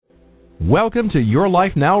Welcome to Your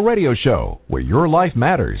Life Now radio show, where your life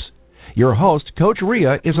matters. Your host, Coach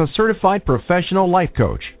Rhea, is a certified professional life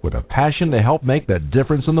coach with a passion to help make the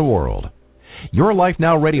difference in the world. Your Life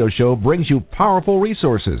Now radio show brings you powerful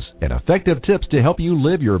resources and effective tips to help you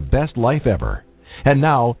live your best life ever. And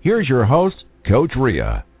now, here's your host, Coach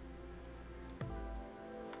Rhea.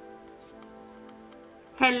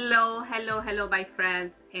 Hello, my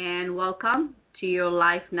friends, and welcome to Your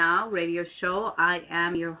Life Now radio show. I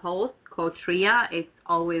am your host, Coach Rhea. It's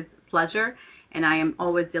always a pleasure, and I am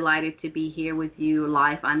always delighted to be here with you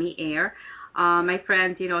live on the air. My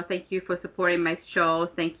friends, thank you for supporting my show.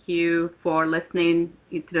 Thank you for listening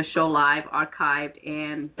to the show live, archived,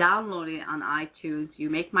 and downloading it on iTunes. You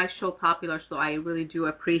make my show popular, so I really do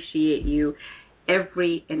appreciate you,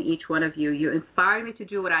 every and each one of you. You inspire me to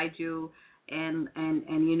do what I do. And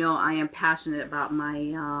I am passionate about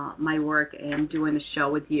my work and doing the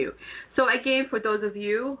show with you. So again, for those of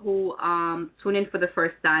you who tune in for the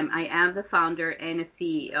first time, I am the founder and the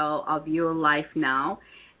CEO of Your Life Now.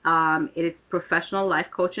 It is professional life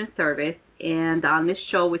coaching service, and on this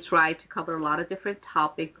show we try to cover a lot of different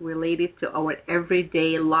topics related to our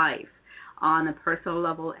everyday life on a personal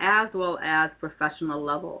level as well as professional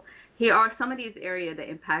level. Here are some of these areas that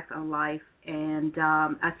impact our life, and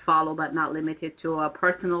as follow but not limited to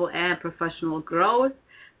personal and professional growth,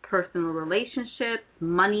 personal relationships,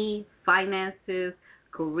 money, finances,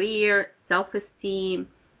 career, self-esteem,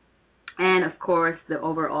 and of course the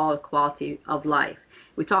overall quality of life.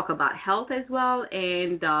 We talk about health as well,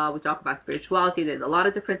 and we talk about spirituality. There's a lot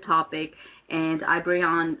of different topics, and I bring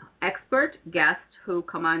on expert guests who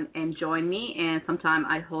come on and join me, and sometimes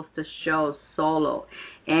I host the show solo.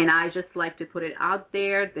 And I just like to put it out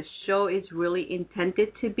there, the show is really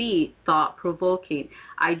intended to be thought-provoking.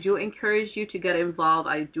 I do encourage you to get involved.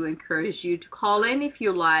 I do encourage you to call in if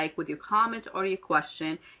you like with your comment or your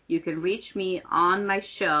question. You can reach me on my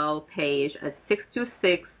show page at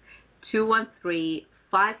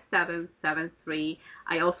 626-213-5773.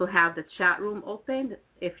 I also have the chat room open.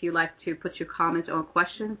 If you like to put your comments or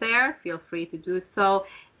questions there, feel free to do so.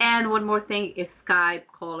 And one more thing is Skype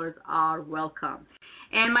callers are welcome.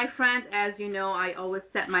 And my friends, as you know, I always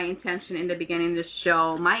set my intention in the beginning of the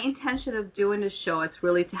show. My intention of doing the show is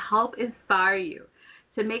really to help inspire you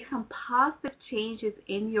to make some positive changes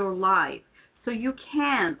in your life so you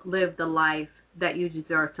can live the life that you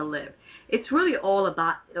deserve to live. It's really all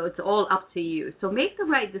up to you. So make the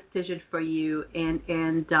right decision for you and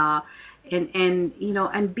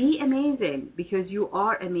be amazing, because you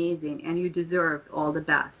are amazing and you deserve all the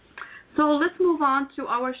best. So let's move on to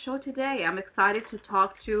our show today. I'm excited to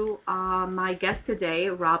talk to my guest today,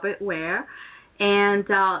 Robert Weir, and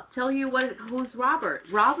tell you who's Robert.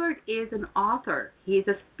 Robert is an author. He's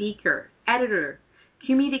a speaker, editor,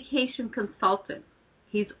 communication consultant.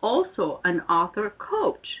 He's also an author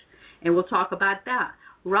coach, and we'll talk about that.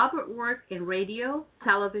 Robert worked in radio,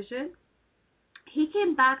 television. He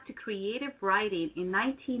came back to creative writing in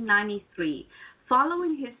 1993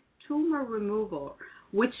 following his tumor removal,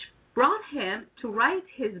 which brought him to write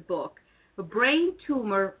his book, Brain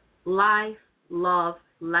Tumor, Life, Love,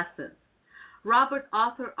 Lessons. Robert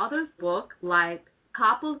authored other books like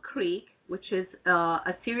Copple Creek, which is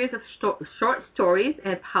a series of short stories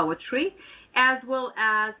and poetry, as well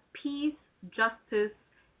as Peace, Justice,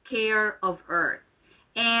 Care of Earth.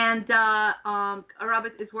 And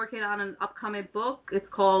Robert is working on an upcoming book. It's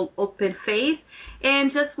called Open Faith.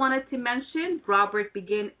 And just wanted to mention, Robert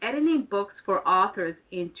began editing books for authors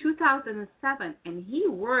in 2007, and he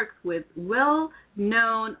works with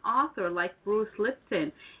well-known authors like Bruce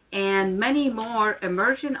Lipton and many more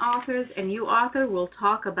emerging authors and new authors. We'll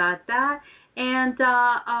talk about that. And,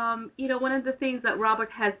 one of the things that Robert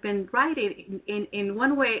has been writing in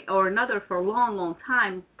one way or another for a long, long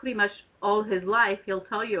time, pretty much all his life, he'll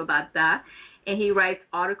tell you about that. And he writes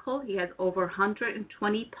articles. He has over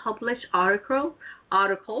 120 published articles.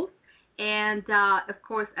 And, of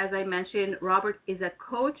course, as I mentioned, Robert is a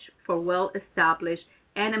coach for well-established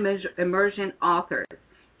and emerging authors.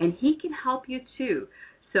 And he can help you, too.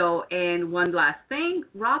 So, and one last thing,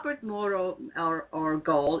 Robert's motto or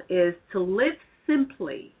goal is to live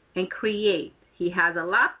simply and create. He has a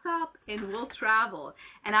laptop and will travel.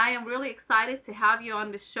 And I am really excited to have you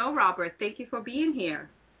on the show, Robert. Thank you for being here.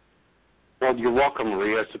 Well, you're welcome,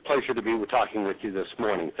 Maria. It's a pleasure to be talking with you this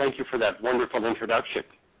morning. Thank you for that wonderful introduction.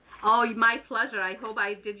 Oh, my pleasure. I hope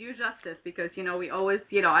I did you justice, because, we always,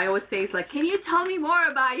 I always say, it's like, can you tell me more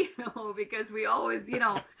about you? Because we always, we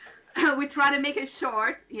try to make it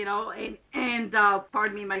short, and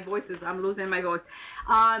pardon me, I'm losing my voice.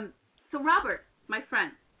 So Robert, my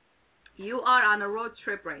friend, you are on a road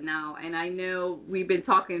trip right now, and I know we've been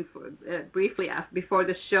talking briefly before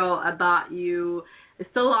the show about you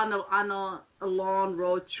still on a long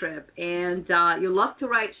road trip, and you love to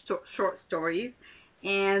write short stories.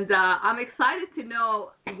 And I'm excited to know,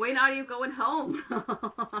 when are you going home?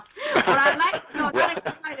 But I like to know, not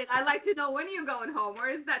excited. I like to know, when are you going home? Where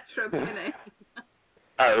is that trip heading?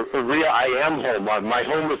 Rhea, I am home. My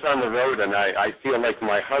home is on the road, and I feel like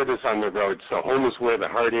my heart is on the road. So home is where the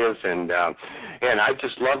heart is, and I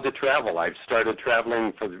just love to travel. I've started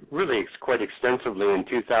traveling really quite extensively in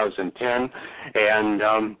 2010, and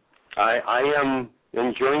I am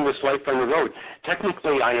enjoying this life on the road.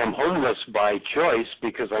 Technically, I am homeless by choice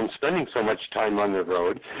because I'm spending so much time on the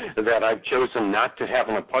road that I've chosen not to have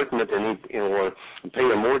an apartment or pay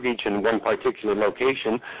a mortgage in one particular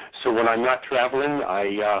location. So when I'm not traveling,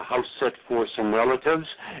 I house sit for some relatives,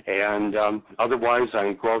 and otherwise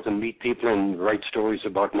I go out and meet people and write stories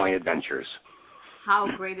about my adventures. How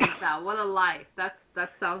great is that? What a life. That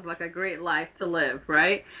sounds like a great life to live,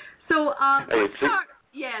 right? So let's start.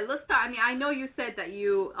 Yeah, let's start. I mean, I know you said that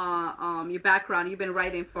your background, you've been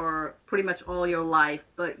writing for pretty much all your life,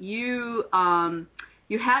 but you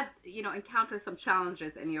had, encountered some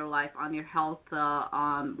challenges in your life on your health,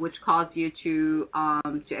 which caused you to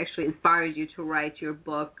actually inspire you to write your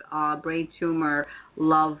book, Brain Tumor,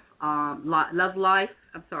 Love Life.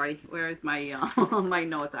 I'm sorry, where is my my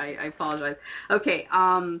notes? I apologize. Okay,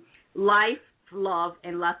 Life, Love,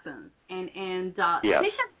 and Lessons, and yes.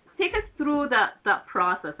 Take us through that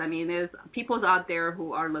process. I mean, there's people out there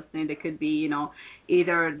who are listening. They could be,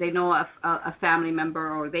 either they know a family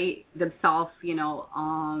member, or they themselves,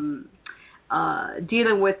 dealing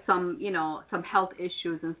with some health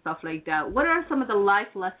issues and stuff like that. What are some of the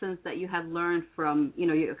life lessons that you have learned from,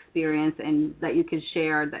 your experience, and that you can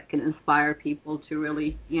share that can inspire people to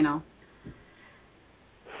really,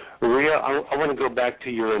 Maria, I want to go back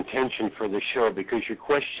to your intention for the show, because your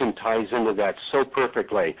question ties into that so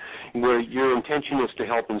perfectly, where your intention is to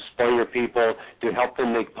help inspire people, to help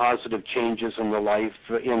them make positive changes in their lives,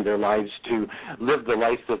 to live the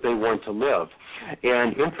life that they want to live.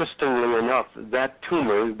 And interestingly enough, that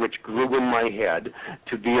tumor, which grew in my head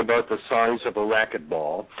to be about the size of a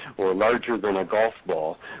racquetball or larger than a golf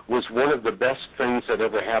ball, was one of the best things that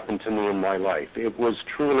ever happened to me in my life. It was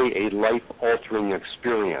truly a life-altering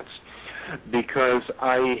experience, because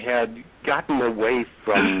I had gotten away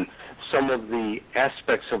from some of the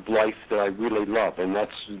aspects of life that I really love, and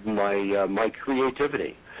that's my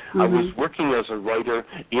creativity. I was working as a writer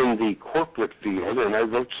in the corporate field, and I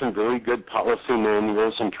wrote some very good policy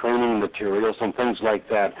manuals and training materials and things like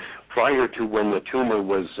that prior to when the tumor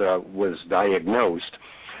was diagnosed.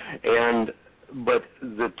 But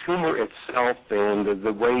the tumor itself and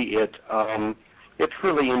the way it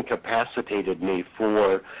really incapacitated me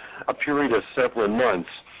for a period of several months,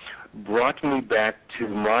 brought me back to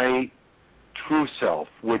my true self,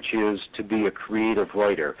 which is to be a creative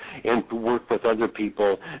writer and to work with other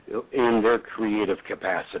people in their creative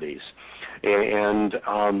capacities. And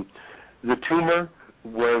the tumor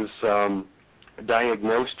was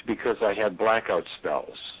diagnosed because I had blackout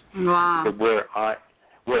spells. Wow.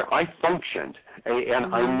 Where I functioned,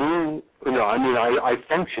 and I knew, I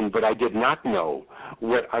functioned, but I did not know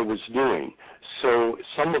what I was doing. So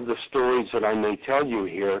some of the stories that I may tell you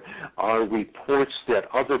here are reports that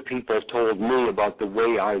other people told me about the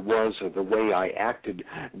way I was or the way I acted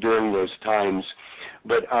during those times.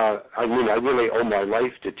 But, I really owe my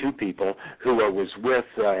life to two people who I was with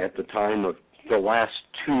at the time of the last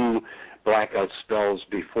two blackout spells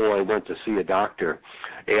before I went to see a doctor.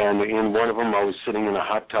 And in one of them, I was sitting in a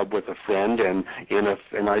hot tub with a friend, and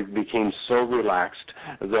I became so relaxed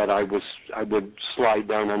that I would slide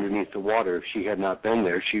down underneath the water. If she had not been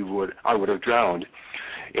there, I would have drowned.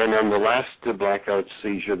 And on the last blackout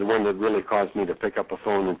seizure, the one that really caused me to pick up a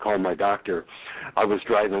phone and call my doctor, I was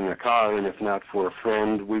driving a car, and if not for a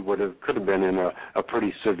friend, we could have been in a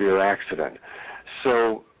pretty severe accident.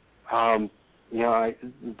 So,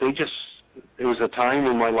 it was a time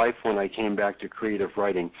in my life when I came back to creative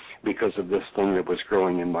writing because of this thing that was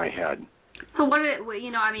growing in my head. So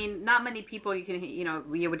not many people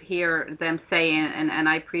you would hear them say, and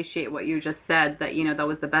I appreciate what you just said, that that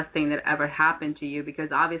was the best thing that ever happened to you,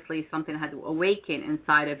 because obviously something had to awaken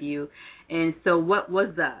inside of you. And so what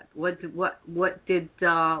was that? What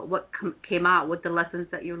came out? What the lessons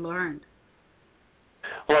that you learned?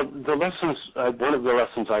 Well, the lessons, one of the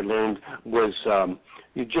lessons I learned was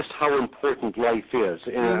just how important life is.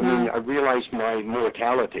 And I realized my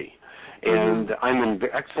mortality. and I'm in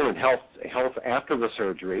excellent health after the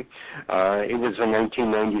surgery. It was in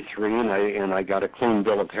 1993, and I got a clean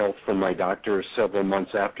bill of health from my doctor several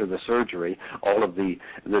months after the surgery. All of the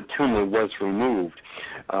tumor was removed.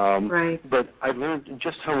 Right. But I learned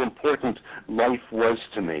just how important life was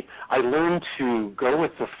to me. I learned to go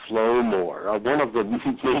with the flow more. One of the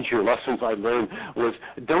major lessons I learned was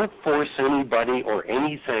don't force anybody or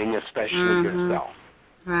anything, especially yourself.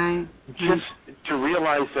 Right. Just to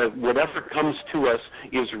realize that whatever comes to us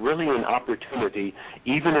is really an opportunity,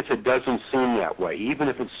 even if it doesn't seem that way, even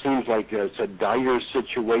if it seems like it's a dire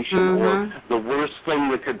situation or the worst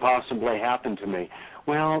thing that could possibly happen to me.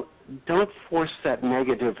 Well, don't force that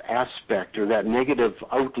negative aspect or that negative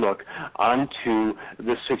outlook onto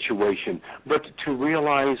the situation, but to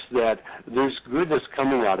realize that there's goodness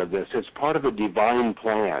coming out of this. It's part of a divine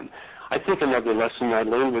plan. I think another lesson I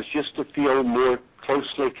learned was just to feel more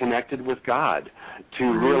closely connected with God, to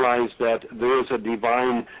realize that there is a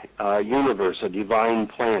divine universe, a divine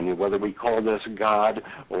plan, whether we call this God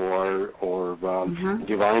or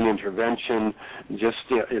divine intervention. Just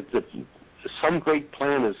some great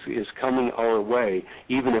plan is coming our way,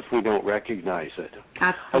 even if we don't recognize it.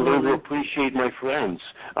 Absolutely. I learn to appreciate my friends.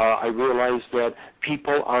 I realize that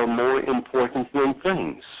people are more important than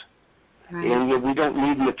things. Right. And we don't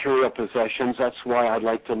need material possessions. That's why I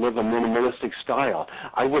like to live a minimalistic style.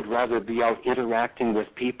 I would rather be out interacting with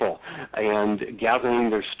people and gathering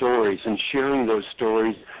their stories and sharing those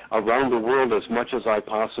stories around the world as much as I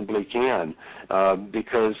possibly can,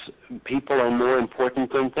 because people are more important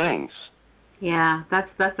than things. Yeah,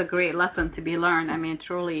 that's a great lesson to be learned. I mean,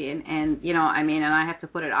 truly, and you know, I mean, and I have to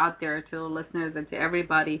put it out there to the listeners and to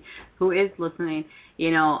everybody who is listening.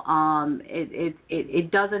 You know,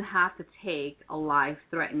 it doesn't have to take a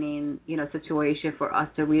life-threatening, you know, situation for us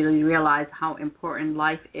to really realize how important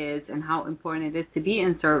life is and how important it is to be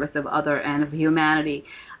in service of other and of humanity.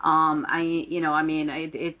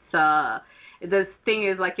 This thing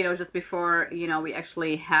is like, you know, just before, you know, we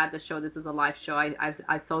actually had the show, this is a live show,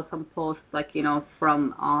 I saw some posts, like, you know,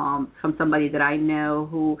 from somebody that I know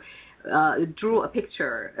who drew a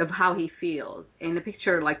picture of how he feels. And the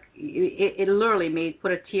picture, like, it literally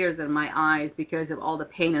put tears in my eyes because of all the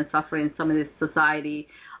pain and suffering some of this society,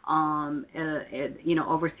 you know,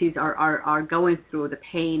 overseas are going through, the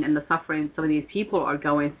pain and the suffering some of these people are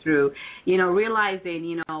going through, you know, realizing,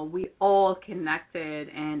 you know, we all connected,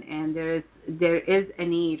 and there is a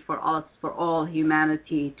need for us, for all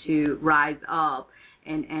humanity to rise up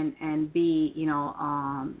and be, you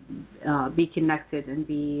know, be connected and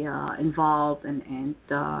be involved and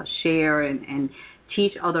share and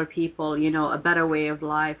teach other people, you know, a better way of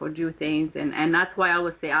life or do things. And that's why I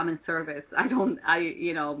always say I'm in service.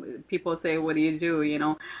 You know, people say, what do you do? You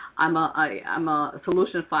know, I'm a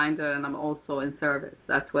solution finder, and I'm also in service.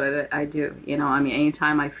 That's what I do. You know, I mean,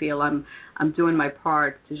 anytime I feel I'm doing my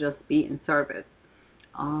part to just be in service.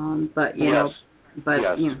 But, you know, but,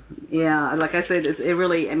 you know, yeah, like I said, it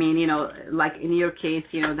really, I mean, you know, like in your case,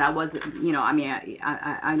 you know, that was, you know, I mean,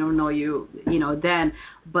 I don't know you, you know, then,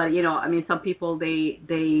 but, you know, I mean, some people, they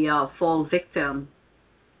fall victim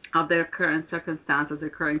of their current circumstances, their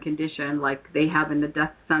current condition, like they have in the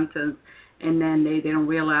death sentence, and then they don't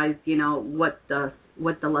realize, you know, what the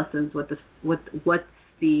lessons, what's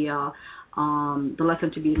the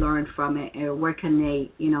lesson to be learned from it, or where can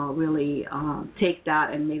they, you know, really take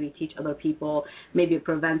that and maybe teach other people, maybe a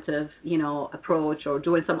preventive, you know, approach, or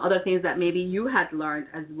doing some other things that maybe you had learned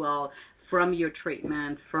as well from your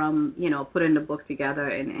treatment, from, you know, putting the book together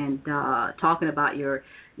and talking about your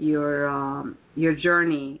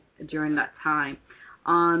journey during that time.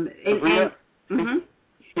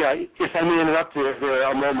 Yeah, if I may interrupt you for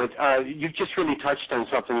a moment, you just really touched on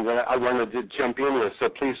something that I wanted to jump in with, so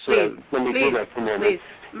please let me do that for a moment.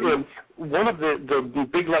 One of the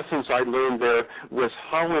big lessons I learned there was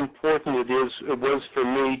how important it was for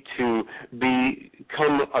me to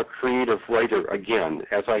become a creative writer again,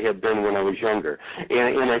 as I had been when I was younger.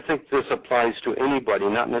 And I think this applies to anybody,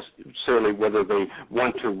 not necessarily whether they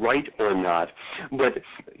want to write or not, but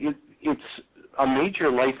it's a major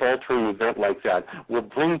life-altering event like that will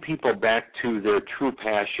bring people back to their true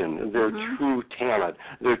passion, their true talent,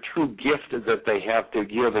 their true gift that they have to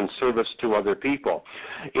give in service to other people.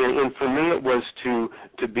 And for me, it was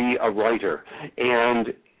to be a writer. And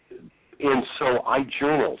so I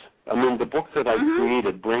journaled. I mean, the book that I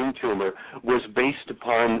created, Brain Tumor, was based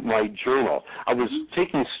upon my journal. I was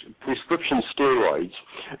taking prescription steroids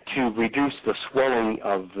to reduce the swelling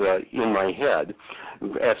in my head,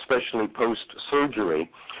 especially post-surgery,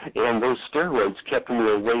 and those steroids kept me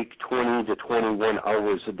awake 20 to 21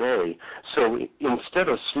 hours a day. So instead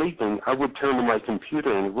of sleeping, I would turn to my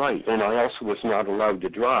computer and write, and I also was not allowed to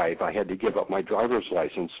drive. I had to give up my driver's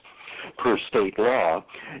license per state law,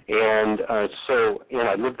 and I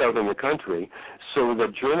lived out in the country. So the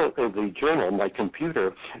journal, my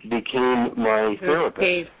computer, became my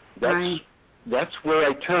therapist. That's where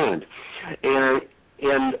I turned,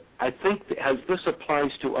 and I think as this applies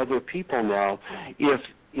to other people now,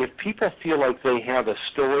 if people feel like they have a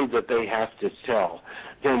story that they have to tell,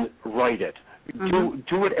 then write it.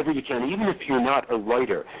 Do whatever you can, even if you're not a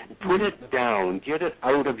writer. Put it down, get it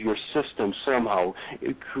out of your system somehow,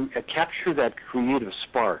 capture that creative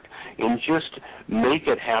spark, and just make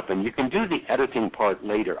it happen. You can do the editing part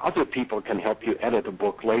later. Other people can help you edit a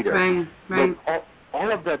book later. Right. But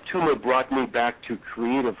all of that tumor brought me back to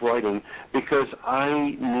creative writing because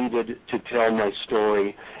I needed to tell my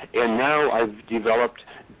story, and now I've developed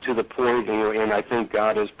to the point, and I think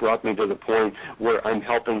God has brought me to the point where I'm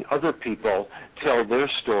helping other people tell their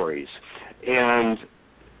stories. And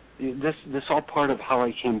this all part of how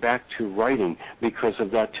I came back to writing because of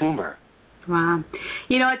that tumor. Wow.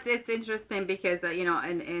 It's interesting because I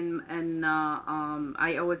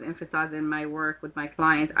always emphasize in my work with my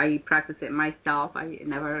clients, I practice it myself. I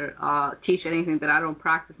never teach anything that I don't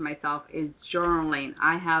practice myself, is journaling.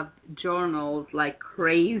 I have journals like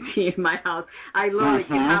crazy in my house. I literally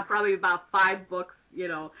can have probably about 5 books,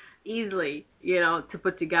 easily, to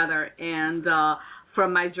put together, and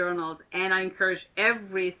from my journals. And I encourage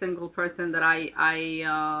every single person that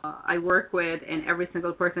I work with, and every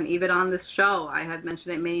single person, even on this show, I have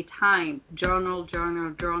mentioned it many times, journal.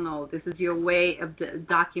 This is your way of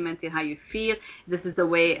documenting how you feel. This is a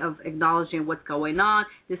way of acknowledging what's going on.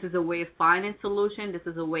 This is a way of finding solution. This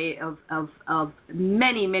is a way of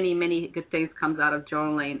many, many, many good things comes out of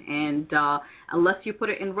journaling. And unless you put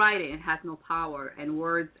it in writing, it has no power. And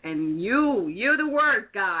words, and you're the words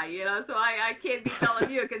guy, so I can't be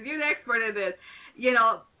telling you because you're the expert in this.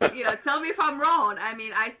 Tell me if I'm wrong. I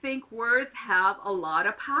mean, I think words have a lot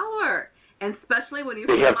of power, and especially when you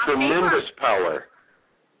they have on tremendous paper. Power.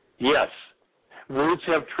 Yes, words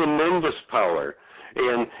have tremendous power.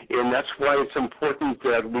 And that's why it's important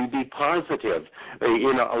that we be positive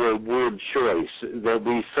in our word choice, that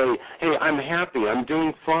we say, hey, I'm happy, I'm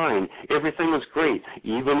doing fine, everything is great,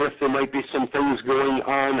 even if there might be some things going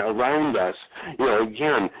on around us,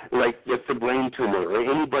 again, like with the brain tumor or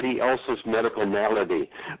anybody else's medical malady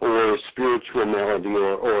or spiritual malady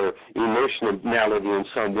or emotional malady in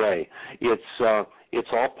some way. It's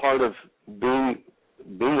all part of being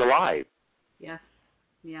alive.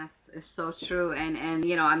 Yes, it's so true. And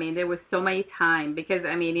there was so many times because,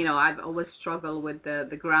 I've always struggled with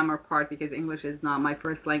the grammar part because English is not my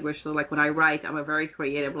first language. So, like, when I write, I'm a very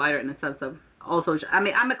creative writer in the sense of also, I'm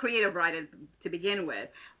a creative writer to begin with,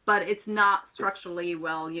 but it's not structurally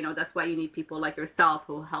well, that's why you need people like yourself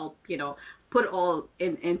who help, put all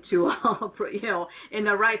into, in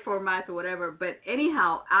the right format or whatever. But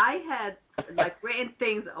anyhow, I had written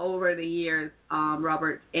things over the years,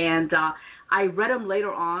 Robert, and I read them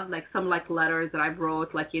later on, some letters that I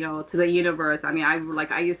wrote, to the universe.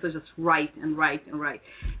 I used to just write.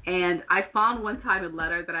 And I found one time a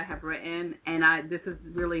letter that I have written, and this is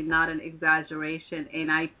really not an exaggeration.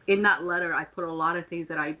 And in that letter, I put a lot of things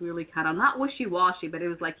that I really kind of, not wishy-washy, but it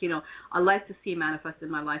was I like to see manifest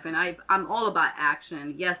in my life. And I'm all about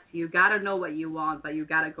action. Yes, you got to know what you want, but you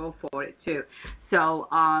got to go for it too. So,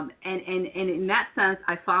 and in that sense,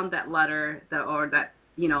 I found that letter the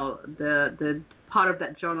part of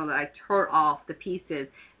that journal that I tore off the pieces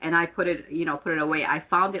and I put it away. I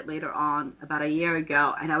found it later on about a year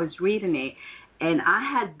ago, and I was reading it, and I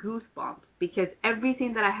had goosebumps because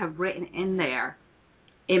everything that I have written in there,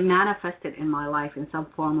 it manifested in my life in some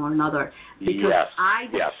form or another because I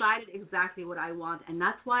decided exactly what I want, and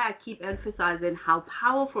that's why I keep emphasizing how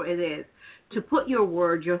powerful it is to put your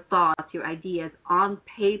words, your thoughts, your ideas on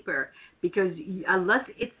paper, because unless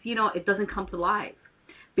it's, it doesn't come to life.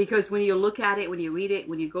 Because when you look at it, when you read it,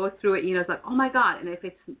 when you go through it, it's like, oh my God. And if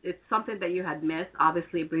it's something that you had missed,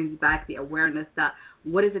 obviously it brings back the awareness that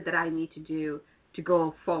what is it that I need to do to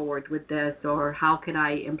go forward with this, or how can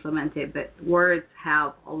I implement it? But words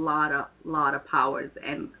have a lot of powers,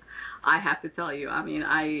 and I have to tell you,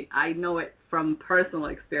 I know it from personal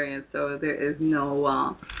experience, so there is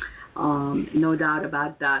no doubt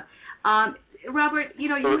about that. Robert, you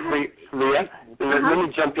have... Leah, let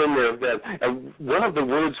me jump in there. One of the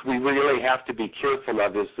words we really have to be careful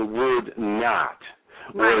of is the word not.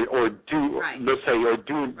 Right. Or do, right. let's say, or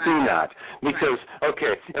do not. Because,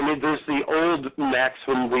 okay, I mean, there's the old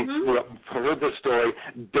maxim, we've heard the story,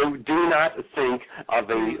 do not think of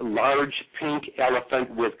a large pink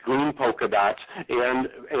elephant with green polka dots and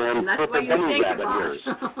purple bunny rabbit ears.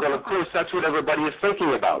 Well, of course, that's what everybody is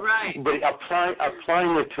thinking about. Right. But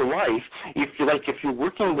applying it to life, if you're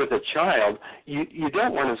working with a child, you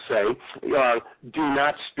don't want to say, do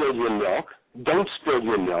not spill your milk, don't spill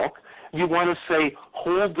your milk. You want to say,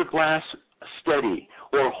 hold the glass steady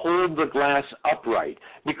or hold the glass upright.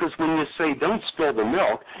 Because when you say, don't spill the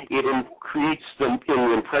milk, it creates in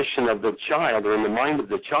the impression of the child or in the mind of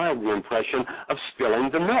the child the impression of spilling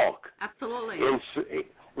the milk. Absolutely.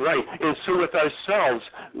 Right. And so with ourselves,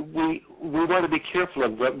 we want to be careful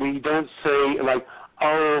of that. We don't say, like,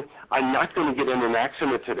 oh, I'm not going to get in an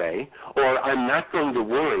accident today, or I'm not going to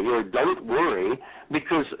worry, or don't worry,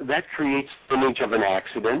 because that creates the image of an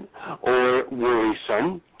accident or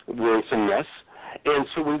worrisomeness. And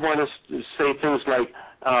so we want to say things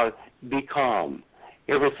like, be calm,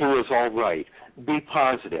 everything is all right, be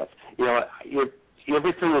positive.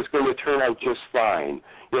 Everything is going to turn out just fine.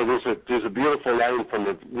 There's a beautiful line from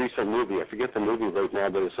the recent movie. I forget the movie right now,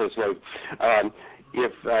 but it says, like,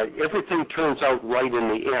 if everything turns out right in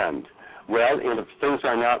the end, well, and if things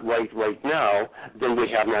are not right now, then we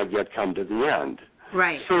have not yet come to the end.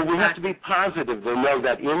 Right. So we have to be positive to know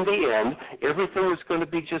that in the end, everything is going to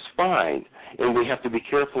be just fine. And we have to be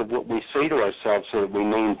careful of what we say to ourselves so that we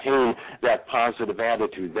maintain that positive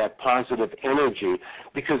attitude, that positive energy,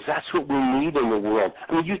 because that's what we need in the world.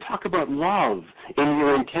 I mean, you talk about love in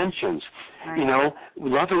your intentions. Right.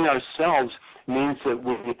 Loving ourselves means that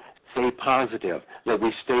we stay positive, that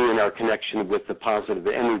we stay in our connection with the positive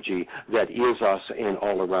energy that is us and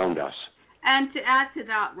all around us. And to add to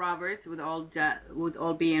that, Robert, with all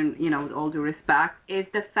due respect, is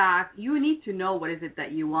the fact you need to know what is it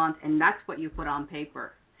that you want, and that's what you put on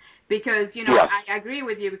paper. Because, yes. I agree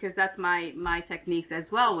with you, because that's my techniques as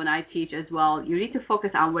well when I teach as well. You need to focus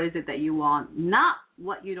on what is it that you want, not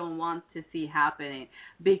what you don't want to see happening.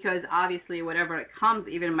 Because obviously whatever it comes,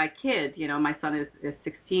 even my kid, my son is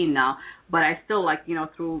 16 now, but I still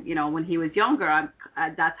through, when he was younger,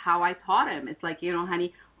 that's how I taught him. It's like,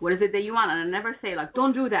 honey, what is it that you want? And I never say, like,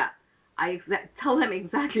 don't do that. I tell him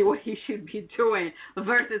exactly what he should be doing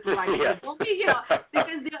versus like,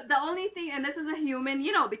 because the only thing, and this is a human,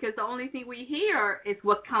 because the only thing we hear is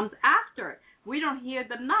what comes after. We don't hear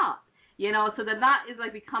the not, so the not is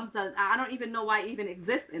like becomes I don't even know why it even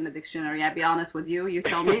exists in the dictionary. I'll be honest with you. You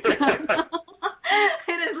tell me.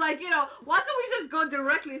 It is like, why don't we just go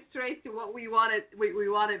directly straight to what we wanted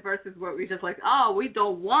versus what we just like, oh, we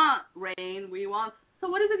don't want rain, we want. So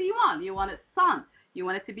what is it you want? You want it sun. You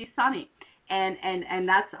want it to be sunny. And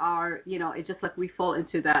that's our, it's just like we fall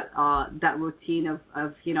into that routine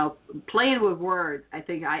of playing with words. I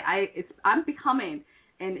think I'm becoming,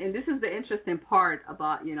 and this is the interesting part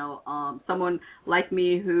about, someone like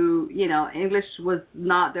me who, English was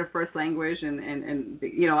not their first language, and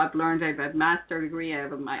I've learned, I have a master's degree, I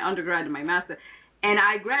have my undergrad and my master. And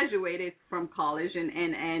I graduated from college, and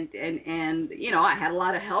I had a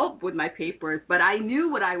lot of help with my papers, but I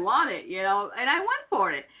knew what I wanted, and I went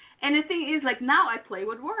for it. And the thing is, like, now I play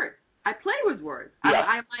with words. I play with words. Yeah.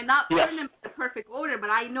 I might not put them in the perfect order,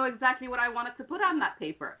 but I know exactly what I wanted to put on that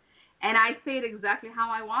paper. And I say it exactly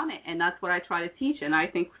how I want it, and that's what I try to teach. And I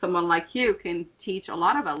think someone like you can teach a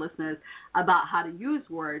lot of our listeners about how to use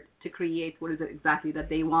words to create what is it exactly that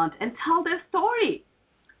they want and tell their story.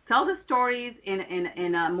 Tell the stories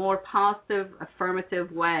in a more positive,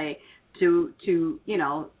 affirmative way to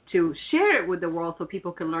share it with the world so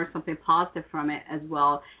people can learn something positive from it as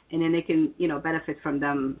well, and then they can benefit from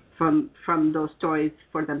those stories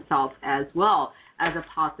for themselves as well as a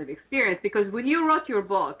positive experience. Because when you wrote your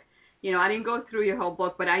book, I didn't go through your whole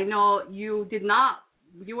book, but I know you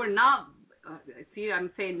were not. See, I'm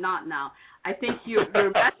saying not now. I think your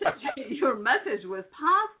message was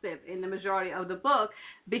positive in the majority of the book,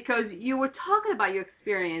 because you were talking about your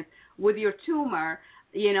experience with your tumor,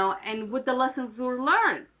 and with the lessons you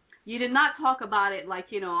learned. You did not talk about it like,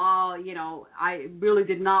 I really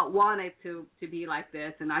did not want it to be like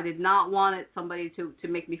this, and I did not want somebody to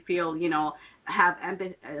make me feel, have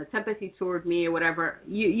sympathy toward me or whatever.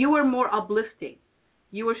 You were more uplifting.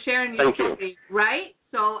 You were sharing your story, right?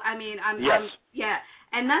 So, I mean, yes.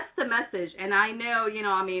 And that's the message. And I know,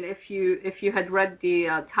 if you had read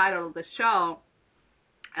the title of the show,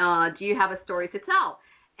 Do You Have a Story to Tell?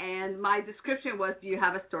 And my description was, do you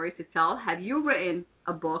have a story to tell? Have you written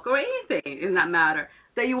a book or anything in that matter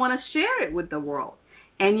that you want to share it with the world?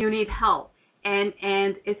 And you need help. And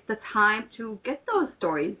it's the time to get those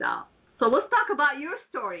stories out. So let's talk about your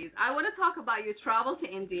stories. I want to talk about your travel to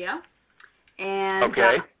India. And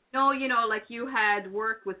okay. Like you had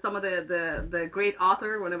worked with some of the great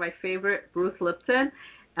author, one of my favorite, Bruce Lipton,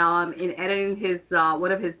 in editing his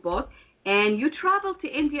one of his books. And you traveled to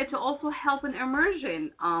India to also help an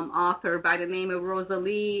immersion author by the name of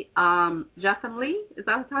Rosalie Jaffanli. Is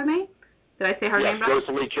that her name? Did I say her name right? Yes,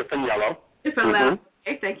 Rosalie Jaffanli. Mm-hmm.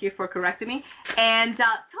 Okay, thank you for correcting me. And tell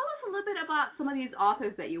us a little bit about some of these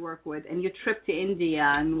authors that you work with and your trip to India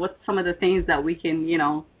and what's some of the things that we can,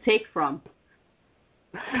 take from.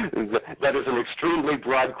 That is an extremely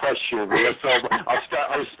broad question, Rhea. So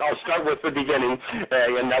I'll start with the beginning,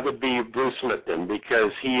 and that would be Bruce Lipton,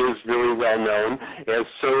 because he is very well known, and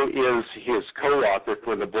so is his co-author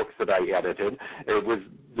for the book that I edited.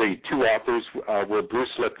 The two authors were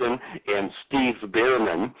Bruce Lipton and Steve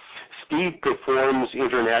Bierman. Steve performs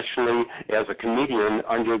internationally as a comedian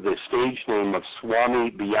under the stage name of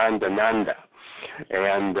Swami Beyondananda.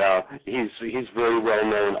 And he's very well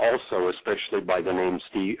known also, especially by the name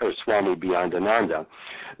Swami Beyondananda.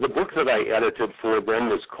 The book that I edited for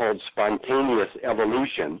them is called Spontaneous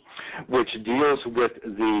Evolution, which deals with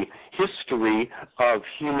the history of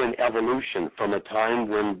human evolution from a time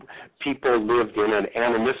when people lived in an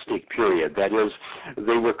animistic period. That is,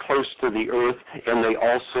 they were close to the earth, and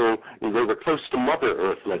they were close to Mother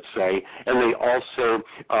Earth, let's say, and they also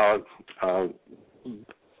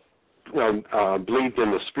believed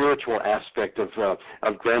in the spiritual aspect of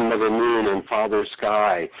Grandmother Moon and Father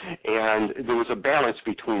Sky, and there was a balance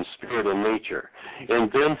between spirit and nature.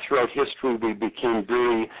 And then throughout history we became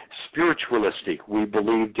very spiritualistic. We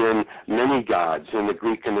believed in many gods in the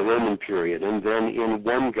Greek and the Roman period, and then in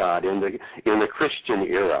one God in the Christian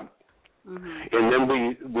era. Mm-hmm. And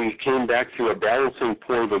then we came back to a balancing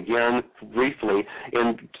point again briefly,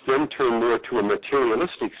 and then turned more to a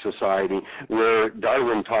materialistic society where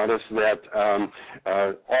Darwin taught us that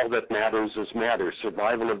all that matters is matter,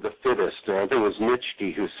 survival of the fittest. I think it was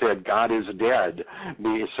Nietzsche who said God is dead.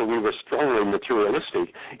 So we were strongly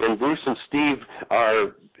materialistic. And Bruce and Steve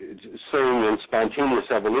are saying in Spontaneous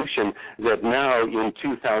Evolution that now in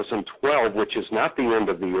 2012, which is not the end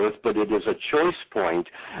of the earth, but it is a choice point,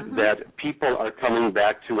 mm-hmm. that people are coming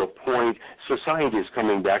back to a point, society is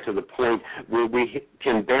coming back to the point where we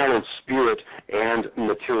can balance spirit and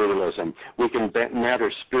materialism. We can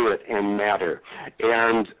matter spirit and matter.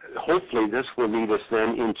 And hopefully this will lead us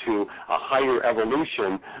then into a higher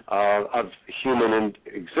evolution of human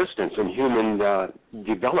existence and human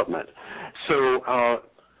development. So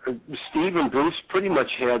Steve and Bruce pretty much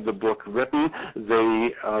had the book written. They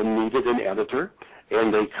needed an editor,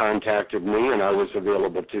 and they contacted me, and I was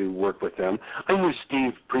available to work with them. I knew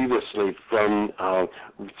Steve previously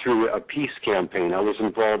through a peace campaign. I was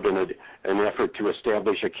involved in an effort to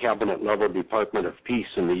establish a cabinet-level Department of Peace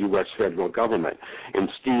in the U.S. federal government. And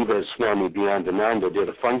Steve, as Swami Beyondananda, did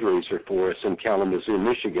a fundraiser for us in Kalamazoo,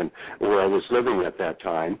 Michigan, where I was living at that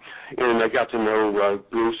time. And I got to know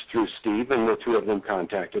Bruce through Steve, and the two of them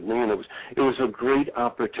contacted me. And it was a great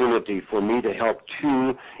opportunity for me to help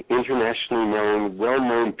two internationally known,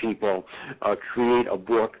 well-known people create a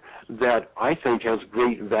book that I think has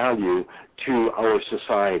great value to our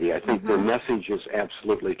society. I think mm-hmm. the message is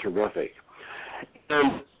absolutely terrific.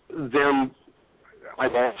 And then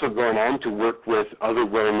I've also gone on to work with other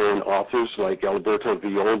well-known authors like Alberto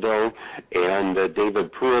Villoldo and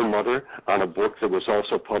David Perlmutter on a book that was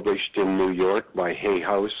also published in New York by Hay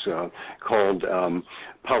House called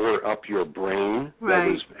Power Up Your Brain. Right.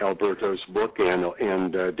 That is Alberto's book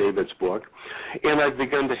and David's book. And I've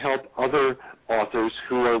begun to help other authors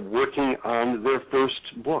who are working on their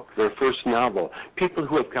first book, their first novel, people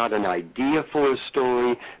who have got an idea for a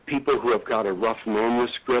story, people who have got a rough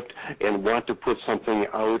manuscript and want to put something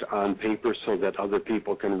out on paper so that other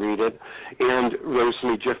people can read it. And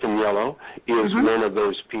Rosalie Jaffanli is mm-hmm. one of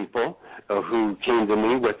those people who came to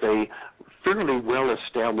me with a fairly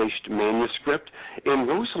well-established manuscript. And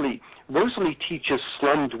Rosalie teaches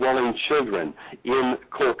slum-dwelling children in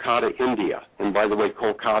Kolkata, India. And by the way,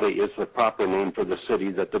 Kolkata is the proper name for the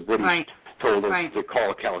city that the British right. told us right. to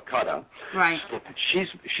call Calcutta. Right. So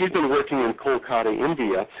she's been working in Kolkata,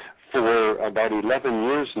 India for about 11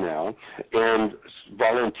 years now, and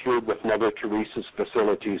volunteered with Mother Teresa's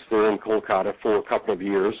facilities there in Kolkata for a couple of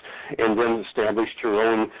years, and then established her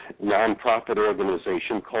own nonprofit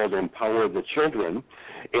organization called Empower the Children.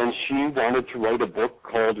 And she wanted to write a book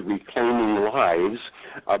called Reclaiming Lives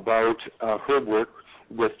about her work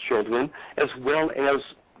with children, as well as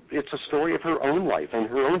it's a story of her own life and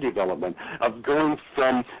her own development of going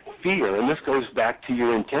from fear, and this goes back to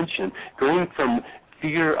your intention, going from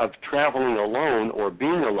fear of traveling alone or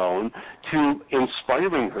being alone to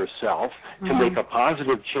inspiring herself to make a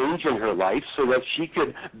positive change in her life so that she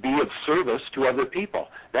could be of service to other people.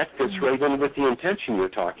 That fits right in with the intention you're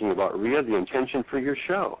talking about, Rhea, the intention for your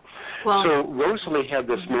show. Well, so Rosalie had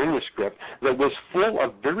this manuscript that was full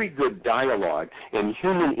of very good dialogue and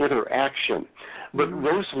human interaction. But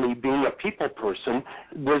Rosalie, being a people person,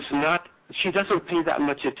 she doesn't pay that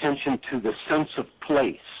much attention to the sense of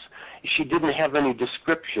place. She didn't have any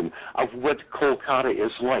description of what Kolkata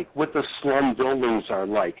is like, what the slum buildings are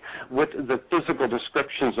like, what the physical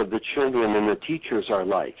descriptions of the children and the teachers are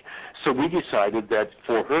like. So we decided that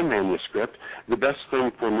for her manuscript, the best thing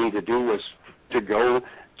for me to do was to go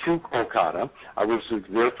to Kolkata. I was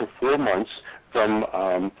there for 4 months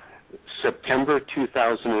from September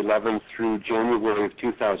 2011 through January of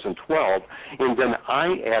 2012, and then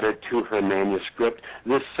I added to her manuscript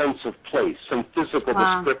this sense of place, some physical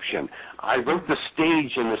description. I wrote the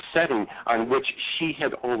stage and the setting on which she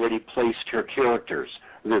had already placed her characters.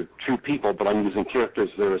 They're true people, but I'm using characters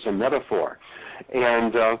there as a metaphor.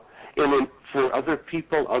 And then for other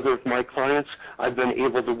people, other of my clients, I've been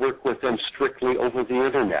able to work with them strictly over the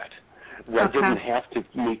Internet. I didn't have to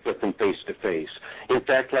meet with them face-to-face. In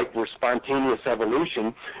fact, like for Spontaneous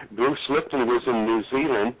Evolution, Bruce Lipton was in New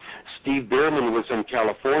Zealand, Steve Bierman was in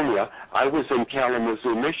California, I was in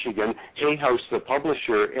Kalamazoo, Michigan, Hay House, the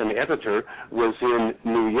publisher and editor, was in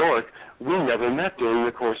New York. We never met during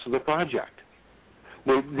the course of the project.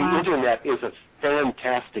 The Internet is a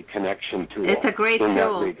fantastic connection tool. It's a great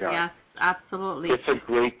tool, yes, absolutely. It's a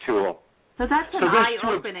great tool. So that's an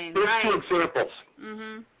eye-opening, right? There's 2 examples.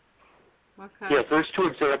 Okay. Yeah, there's 2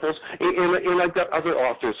 examples, and I've got other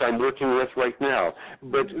authors I'm working with right now.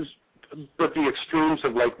 But the extremes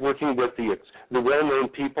of like working with the well-known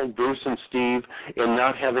people, Bruce and Steve, and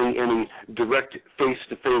not having any direct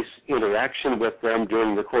face-to-face interaction with them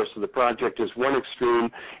during the course of the project is one extreme,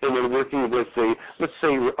 and then working with let's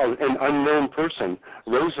say an unknown person,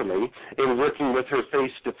 Rosalie, and working with her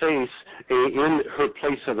face-to-face in her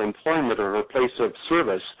place of employment or her place of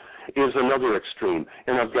service is another extreme,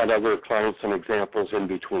 and I've got other clients and examples in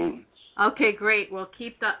between. Okay, great. We'll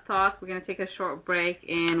keep that thought. We're going to take a short break,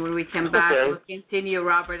 and when we come back, we'll continue.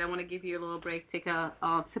 Robert, I want to give you a little break. Take a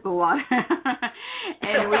sip of water.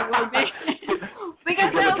 And we will be...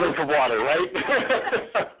 Because get a drink of water, right?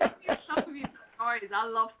 Stories. I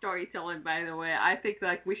love storytelling, by the way. I think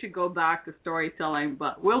we should go back to storytelling,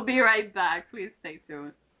 but we'll be right back. Please stay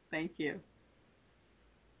tuned. Thank you.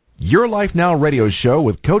 Your Life Now radio show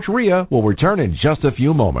with Coach Rhea will return in just a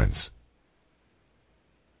few moments.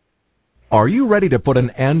 Are you ready to put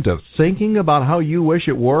an end to thinking about how you wish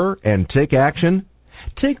it were and take action?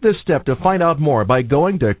 Take this step to find out more by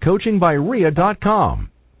going to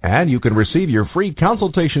coachingbyrhea.com, and you can receive your free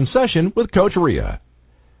consultation session with Coach Rhea.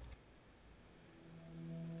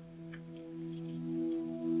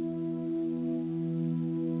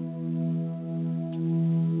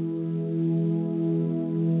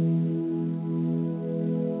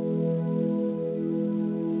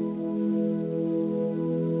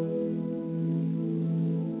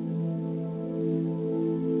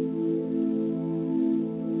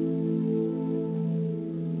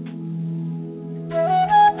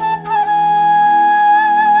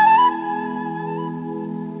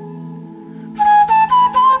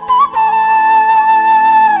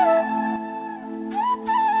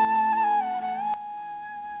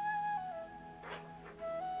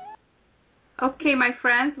 Okay, my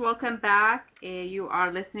friends, welcome back. You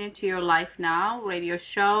are listening to Your Life Now radio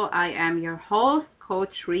show. I am your host,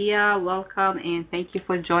 Coach Rhea. Welcome, and thank you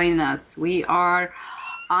for joining us. We are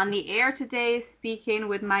on the air today speaking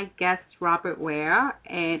with my guest, Robert Weir.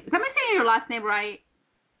 And am I saying your last name right?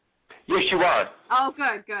 Yes, you are. Oh,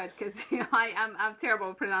 good, because I'm terrible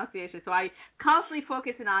with pronunciation, so I constantly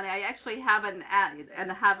focusing on it. I actually have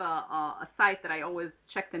a site that I always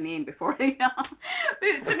check the name before, to make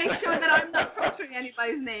sure that I'm not butchering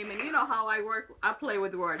anybody's name. And you know how I work, I play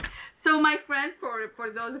with words. So, my friends, for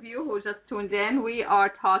those of you who just tuned in, we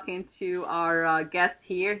are talking to our guest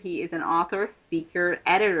here. He is an author, speaker,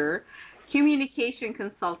 editor, communication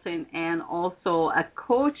consultant, and also a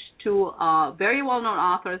coach to very well-known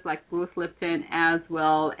authors like Bruce Lipton, as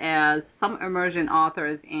well as some emerging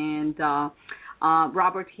authors. And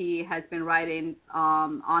Robert, he has been writing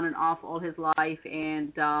on and off all his life,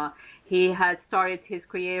 and he had started his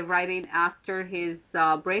creative writing after his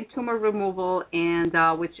brain tumor removal, and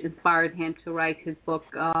which inspired him to write his book,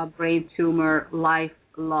 Brain Tumor, Life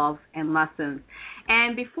love, and lessons.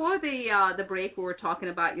 And before the break, we were talking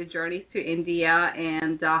about your journeys to India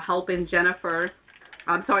and helping Rosalie.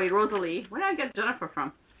 Where did I get Jennifer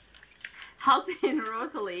from? Helping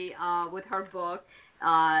Rosalie with her book.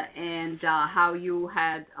 And how you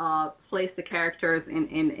had placed the characters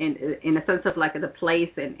in a sense of like the place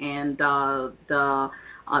and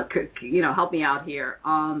help me out here.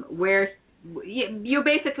 Where you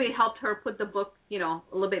basically helped her put the book, a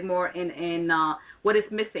little bit more in what is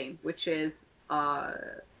missing, which is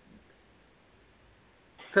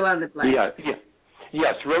fill in the blank. Yeah.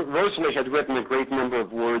 Yes, Rosalie had written a great number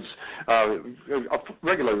of words, a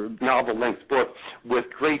regular novel-length book with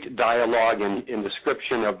great dialogue and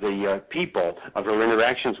description of the people, of her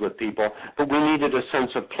interactions with people, but we needed a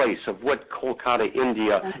sense of place, of what Kolkata,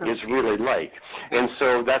 India is really like. And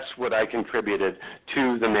so that's what I contributed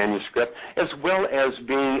to the manuscript, as well as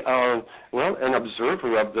being, an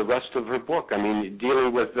observer of the rest of her book. I mean,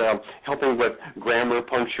 dealing with, helping with grammar,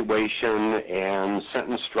 punctuation, and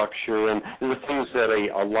sentence structure, and the things that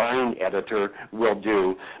a line editor will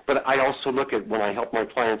do. But I also look at, when I help my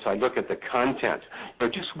clients, I look at the content.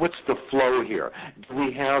 Just what's the flow here? Do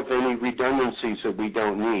we have any redundancies that we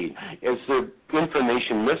don't need? Is there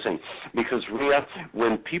information missing? Because, Rhea,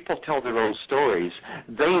 when people tell their own stories,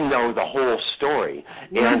 they know the whole story.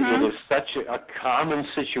 And it is such a common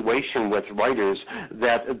situation with writers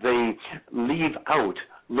that they leave out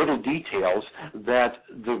little details that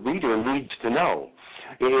the reader needs to know.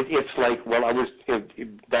 It's like, I was,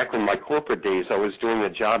 back in my corporate days, I was doing a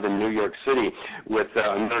job in New York City with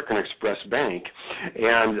American Express Bank,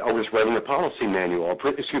 and I was writing a policy manual, a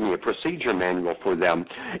procedure manual for them,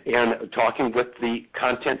 and talking with the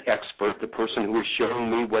content expert, the person who was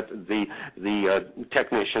showing me what the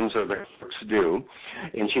technicians or the clerks do.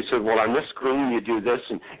 And she said, on this screen you do this,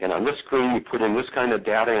 and on this screen you put in this kind of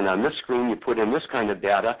data, and on this screen you put in this kind of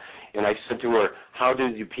data. And I said to her, how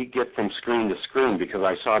did you get from screen to screen? Because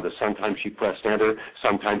I saw that sometimes she pressed enter,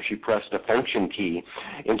 sometimes she pressed a function key.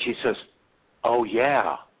 And she says, oh,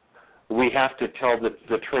 yeah, we have to tell the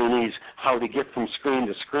trainees how to get from screen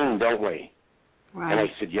to screen, don't we? Right. And I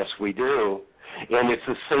said, yes, we do. And it's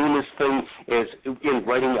the same thing as in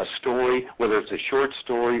writing a story, whether it's a short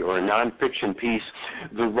story or a nonfiction piece.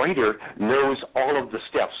 The writer knows all of the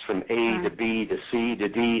steps from A to B to C to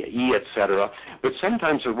D, E, etc. But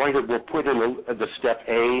sometimes a writer will put in the step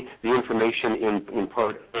A, the information in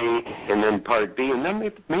part A, and then part B, and then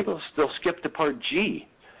maybe they'll skip to part G.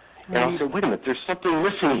 And I'll say, wait a minute, there's something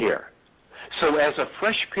missing here. So as a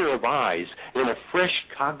fresh pair of eyes and a fresh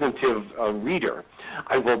cognitive reader,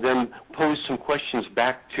 I will then pose some questions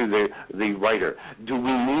back to the writer. Do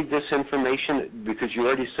we need this information because you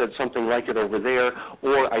already said something like it over there,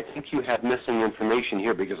 or I think you have missing information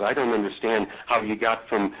here because I don't understand how you got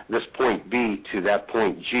from this point B to that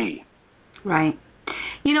point G. Right.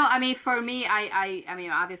 For me, I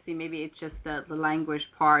obviously maybe it's just the language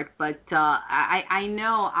part, but I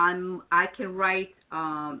know I can write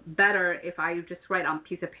better if I just write on a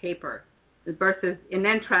piece of paper versus and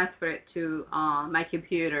then transfer it to my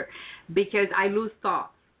computer, because I lose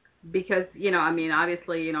thoughts. Because,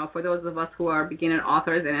 obviously, for those of us who are beginner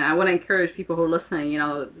authors, and I want to encourage people who are listening,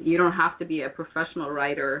 you don't have to be a professional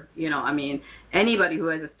writer. Anybody who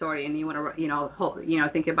has a story and you want to,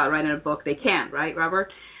 think about writing a book, they can, right,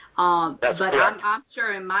 Robert? That's but correct. I'm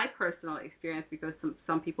sure in my personal experience, because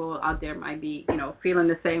some people out there might be, feeling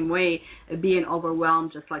the same way, being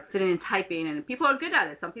overwhelmed, just like sitting and typing, and people are good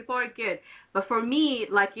at it. Some people are good. But for me,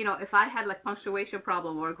 if I had punctuation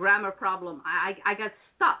problem or a grammar problem, I got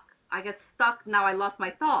stuck. Now I lost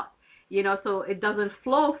my thought, so it doesn't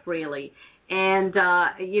flow freely. And,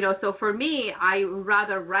 so for me, I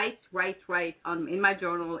rather write in my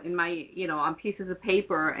journal, on pieces of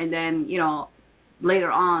paper, and then,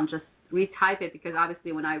 later on just retype it, because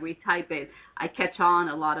obviously when I retype it, I catch on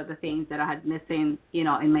a lot of the things that I had missing,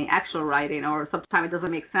 in my actual writing, or sometimes it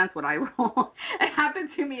doesn't make sense what I wrote. It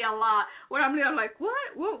happened to me a lot where I'm like, what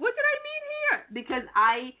did I mean here? Because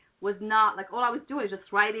I was not, all I was doing is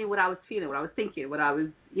just writing what I was feeling, what I was thinking, what I was,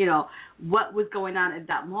 what was going on at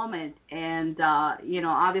that moment. And,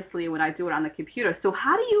 obviously when I do it on the computer. So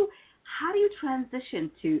how do you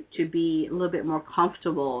transition to be a little bit more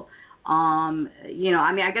comfortable?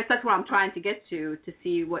 I guess that's what I'm trying to get to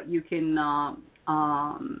see what you can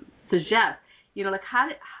suggest.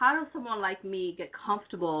 How does someone like me get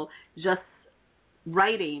comfortable just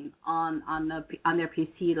writing on their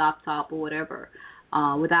PC, laptop, or whatever,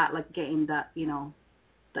 without getting that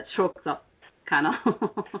that chokes up kind of.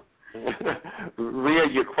 Rhea,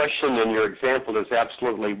 your question and your example is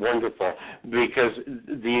absolutely wonderful because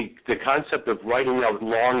the concept of writing out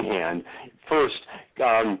longhand first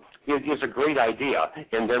is a great idea,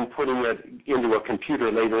 and then putting it into a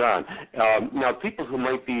computer later on. Now, people who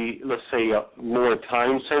might be, let's say, more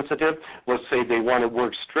time sensitive, let's say they want to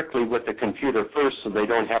work strictly with the computer first so they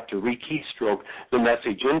don't have to re-keystroke the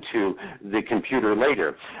message into the computer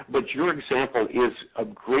later. But your example is a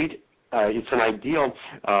great it's an ideal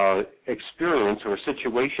experience or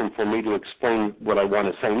situation for me to explain what I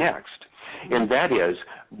want to say next. And that is,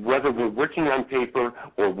 whether we're working on paper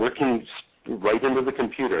or working right into the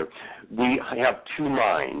computer, we have two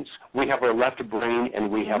minds. We have our left brain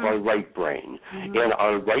and we have our right brain. And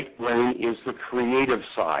our right brain is the creative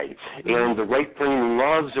side. And the right brain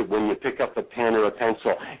loves it when you pick up a pen or a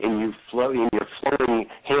pencil and you're flowing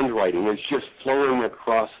handwriting. It's just flowing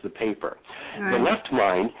across the paper. The left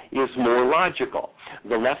mind is more logical.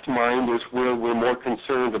 The left mind is where we're more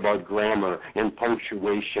concerned about grammar and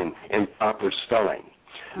punctuation and proper spelling.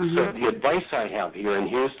 So the advice I have here, and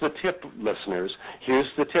here's the tip, listeners, here's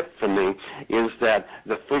the tip for me, is that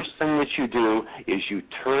the first thing that you do is you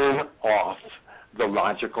turn off the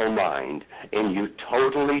logical mind and you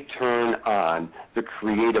totally turn on the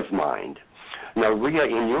creative mind. Now, Rhea,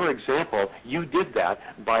 in your example, you did that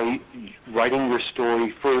by writing your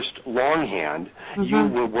story first longhand. You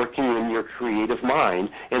were working in your creative mind,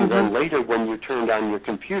 and then later when you turned on your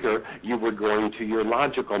computer, you were going to your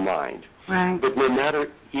logical mind. Right. But no matter,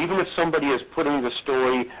 even if somebody is putting the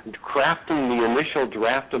story, crafting the initial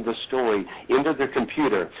draft of the story into the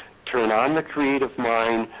computer, turn on the creative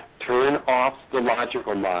mind, turn off the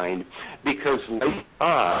logical mind, because later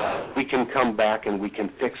on we can come back and we can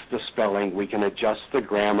fix the spelling, we can adjust the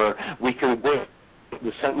grammar, we can work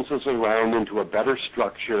the sentences around into a better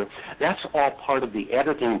structure. That's all part of the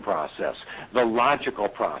editing process, the logical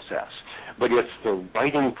process. But it's the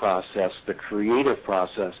writing process, the creative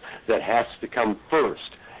process, that has to come first.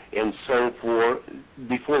 And so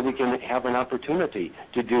before we can have an opportunity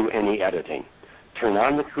to do any editing, turn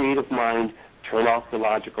on the creative mind, turn off the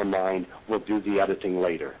logical mind. We'll do the editing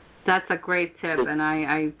later. That's a great tip, and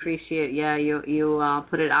I appreciate. Yeah, you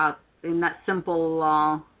put it out in that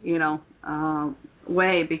simple,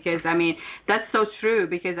 way, because I mean that's so true.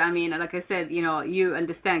 Because I mean, like I said, you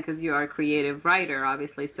understand because you are a creative writer,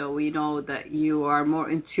 obviously. So we know that you are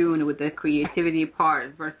more in tune with the creativity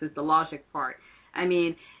part versus the logic part. I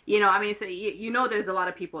mean, so there's a lot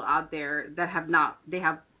of people out there that have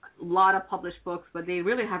a lot of published books, but they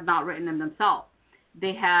really have not written them themselves.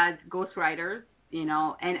 They had ghostwriters, and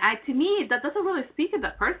to me, that doesn't really speak of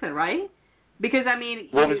that person, right? Because, I mean,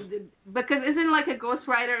 because isn't like a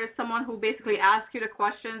ghostwriter is someone who basically asks you the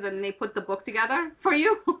questions and they put the book together for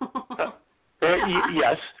you?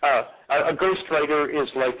 Yes. A ghostwriter is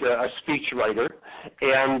like a speechwriter.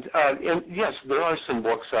 And yes, there are some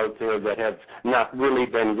books out there that have not really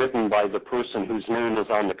been written by the person whose name is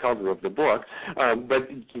on the cover of the book. But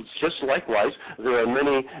just likewise, there are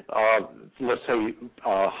many, let's say,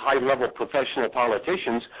 high-level professional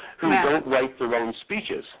politicians who don't write their own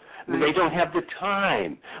speeches. They don't have the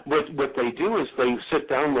time. What they do is they sit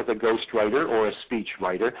down with a ghostwriter or a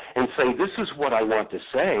speechwriter and say, this is what I want to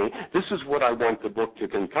say, this is what I want the book to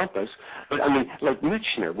encompass. But, I mean, like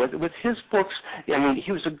Michener, with his books, I mean,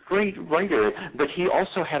 he was a great writer, but he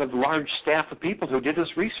also had a large staff of people who did his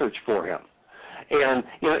research for him. And,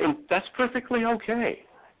 and that's perfectly okay.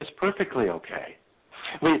 It's perfectly okay.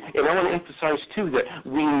 And I want to emphasize, too, that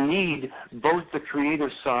we need both the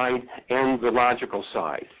creative side and the logical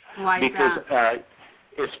side. Why because that?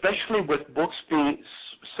 Especially with books being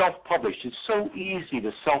self-published, it's so easy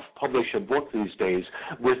to self-publish a book these days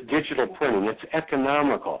with digital printing. It's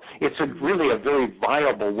economical. It's really a very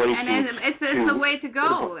viable way it's the way to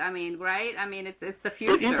go. I mean, right? I mean, it's the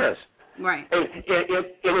future. It is. Right. And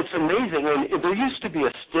it's amazing. And there used to be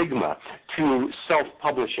a stigma to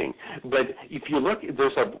self-publishing. But if you look,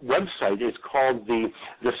 there's a website. It's called the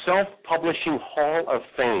Self-Publishing Hall of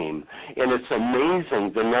Fame. And it's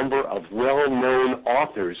amazing the number of well-known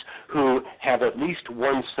authors who have at least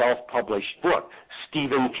one self-published book.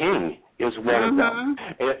 Stephen King is one of them.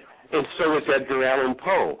 And so is Edgar Allan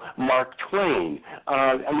Poe, Mark Twain.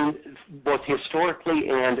 I mean, both historically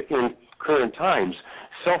and in current times,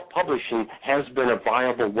 self-publishing has been a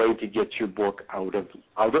viable way to get your book out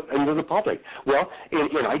into the public. Well,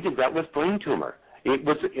 and I did that with Brain Tumor.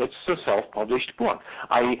 It's a self-published book.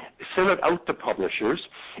 I sent it out to publishers,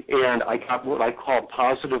 and I got what I call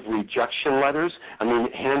positive rejection letters. I mean,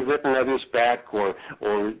 handwritten letters back or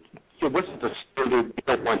it wasn't the standard, "we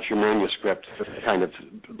don't want your manuscript" kind of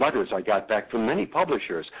letters I got back from many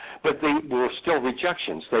publishers, but they were still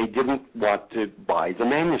rejections. They didn't want to buy the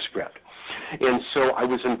manuscript. And so I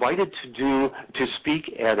was invited to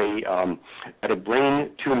speak at a brain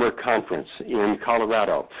tumor conference in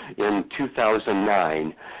Colorado in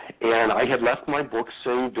 2009, and I had left my book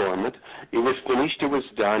saying dormant. It was finished, it was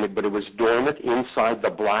done, but it was dormant inside the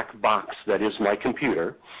black box that is my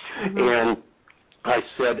computer. Mm-hmm. And I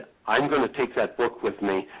said, I'm going to take that book with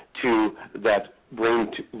me to that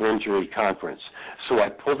brain injury conference. So I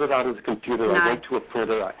pulled it out of the computer. Nice. I went to a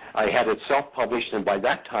printer. I had it self-published, and by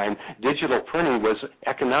that time, digital printing was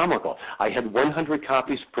economical. I had 100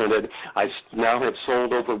 copies printed. I now have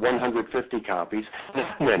sold over 150 copies.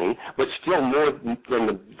 Not many, but still more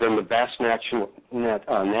than the vast national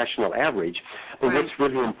average. But right. What's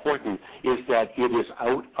really important is that it is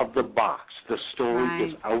out of the box. The story right.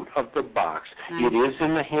 is out of the box. Right. It is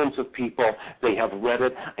in the hands of people. They have read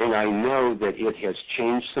it, and I know that it has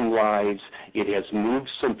changed some lives. It has moved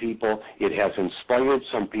some people. It has inspired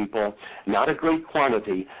some people. Not a great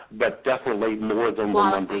quantity, but definitely more than the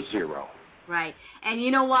number 0. Right. And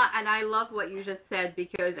you know what? And I love what you just said,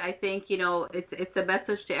 because I think, you know, it's a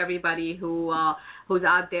message to everybody who's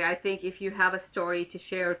out there. I think if you have a story to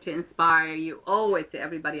share, to inspire, you owe it to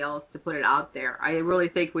everybody else to put it out there. I really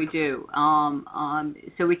think we do,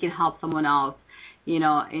 so we can help someone else, you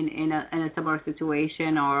know, in a similar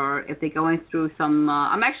situation, or if they're going through some.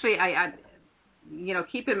 I'm actually, I you know,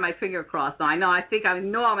 keeping my finger crossed. I know I'm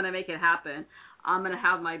going to make it happen. I'm going to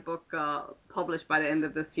have my book published by the end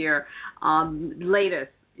of this year,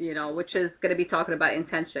 latest, you know, which is going to be talking about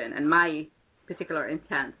intention and my particular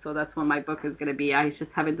intent. So that's what my book is going to be. I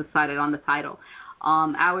just haven't decided on the title.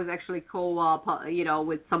 I was actually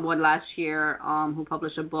with someone last year who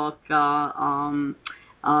published a book,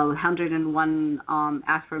 101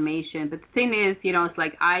 affirmation. But the thing is, you know, it's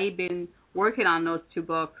like I've been working on those 2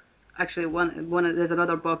 books. Actually, there's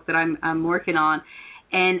another book that I'm working on.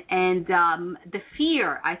 And the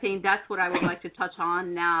fear, I think that's what I would like to touch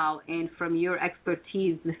on now, and from your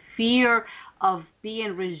expertise, the fear of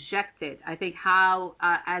being rejected. I think how,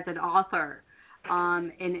 as an author,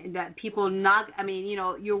 and that people you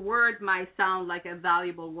know, your word might sound like a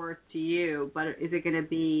valuable word to you, but is it going to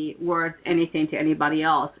be worth anything to anybody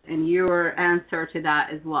else? And your answer to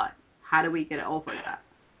that is what? How do we get over that?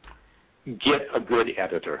 Get a good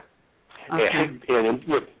editor. Okay. And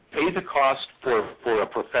pay the cost for a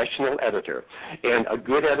professional editor. And a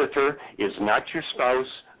good editor is not your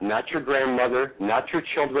spouse, not your grandmother, not your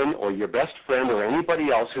children, or your best friend, or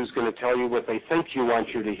anybody else who's going to tell you what they think you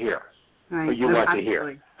want you to hear. Right. Or you want to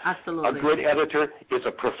hear. Absolutely. A good editor is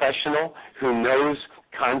a professional who knows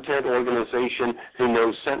content organization, who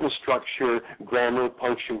knows sentence structure, grammar,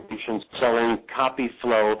 punctuation, spelling, copy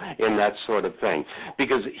flow, and that sort of thing.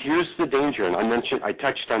 Because here's the danger, and I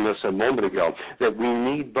touched on this a moment ago, that we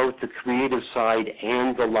need both the creative side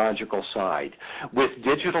and the logical side. With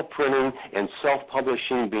digital printing and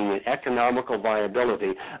self-publishing being an economical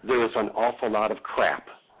viability, there is an awful lot of crap.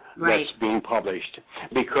 Right. That's being published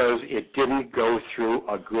because it didn't go through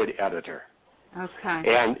a good editor. Okay.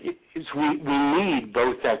 And we need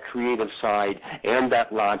both that creative side and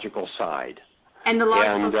that logical side. And the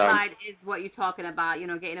logical side is what you're talking about, you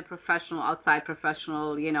know, getting a professional, outside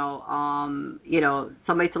professional, you know,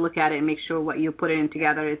 somebody to look at it and make sure what you're putting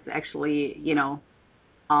together is actually, you know,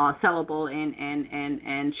 sellable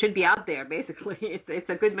and should be out there. Basically, it's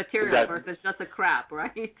a good material versus just a crap,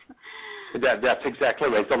 right? That's exactly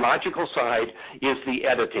right. The logical side is the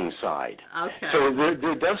editing side. Okay. So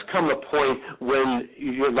there does come a point when,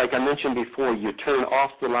 like I mentioned before, you turn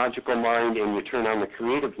off the logical mind and you turn on the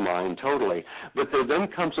creative mind totally. But there then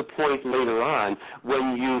comes a point later on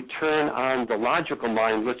when you turn on the logical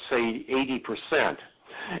mind, let's say 80%,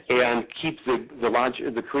 and keep the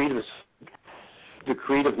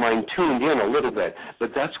creative mind tuned in a little bit,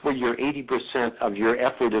 but that's where your 80% of your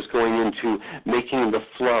effort is going into making the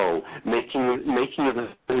flow, making it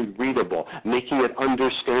readable, making it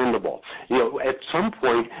understandable. You know, at some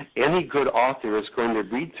point, any good author is going to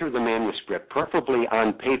read through the manuscript, preferably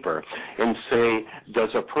on paper, and say,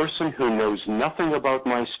 does a person who knows nothing about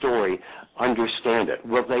my story understand it?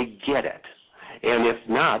 Will they get it? And if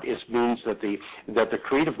not, it means that the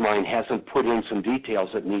creative mind hasn't put in some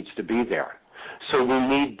details that needs to be there. So we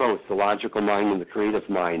need both the logical mind and the creative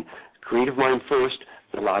mind. Creative mind first,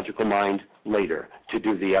 the logical mind later to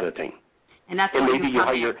do the editing. And that's maybe you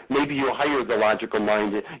hire the logical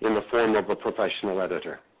mind in the form of a professional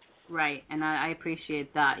editor. Right, and I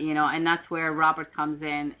appreciate that, you know, and that's where Robert comes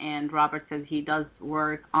in, and Robert says he does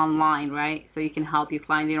work online, right? So you can help your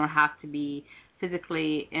client. You don't have to be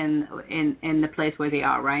physically in the place where they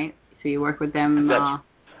are, right? So you work with them.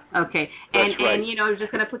 Okay. That's right. And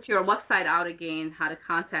just going to put your website out again, how to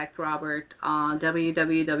contact Robert,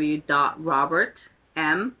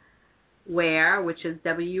 www.robertmweir, which is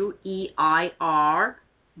WEIR.com.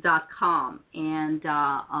 And,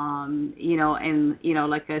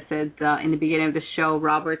 like I said in the beginning of the show,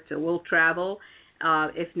 Robert will travel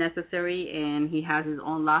if necessary, and he has his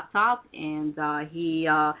own laptop, and he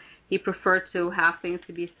prefers to have things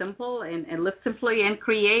to be simple and live simply and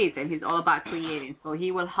create, and he's all about creating. So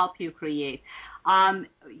he will help you create.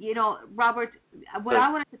 Robert, what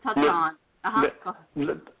I wanted to touch on.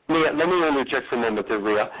 Let me interject for a moment there,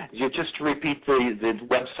 Rhea. You just repeat the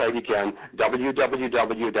website again,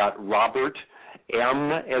 www.Robert,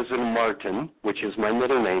 M as in Martin, which is my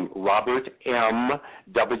middle name,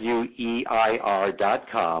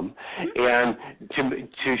 RobertMWeir.com. And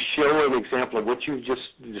to show an example of what you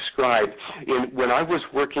just described, when I was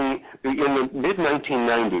working in the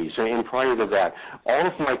mid-1990s, and prior to that, all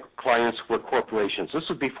of my clients were corporations. This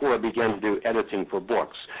was before I began to do editing for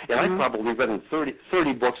books. And I probably read 30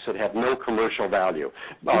 books that have no commercial value.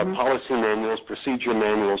 Policy manuals, procedure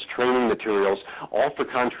manuals, training materials, all for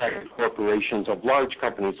contracted corporations of large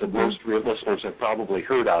companies that most of your listeners have probably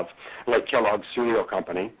heard of, like Kellogg's Cereal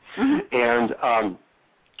Company. And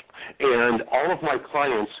all of my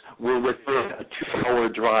clients were within a 2-hour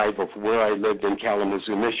drive of where I lived in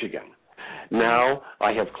Kalamazoo, Michigan. Now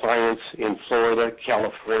I have clients in Florida,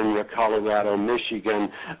 California, Colorado, Michigan,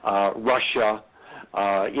 Russia,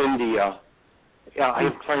 India. I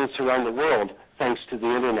have clients around the world thanks to the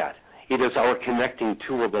Internet. It is our connecting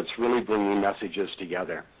tool that's really bringing messages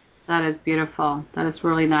together. That is beautiful. That is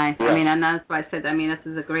really nice. Yeah. I mean, and that's why I said, this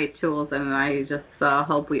is a great tool, and I just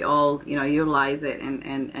hope we all, utilize it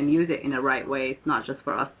and use it in the right way. It's not just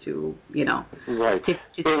for us to, right. to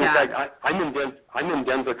in fact, I'm in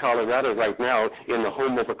Denver, Colorado right now in the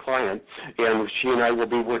home of a client, and she and I will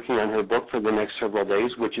be working on her book for the next several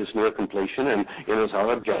days, which is near completion, and it is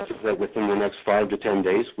our objective that within the next 5 to 10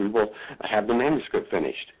 days we will have the manuscript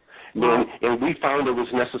finished. And we found it was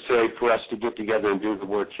necessary for us to get together and do the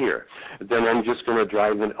work here. Then I'm just going to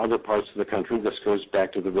drive in other parts of the country. This goes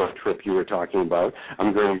back to the road trip you were talking about.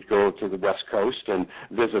 I'm going to go to the West Coast and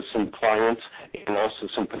visit some clients and also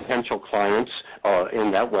some potential clients in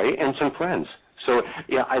that way, and some friends. So,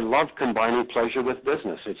 I love combining pleasure with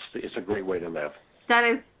business. It's a great way to live. That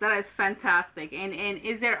is fantastic. And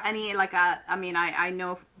is there any, I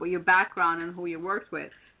know your background and who you worked with,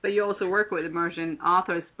 but you also work with immersion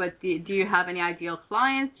authors. But do you have any ideal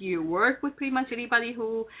clients? Do you work with pretty much anybody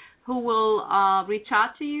who will reach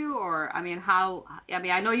out to you? Or I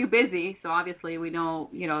know you're busy, so obviously we know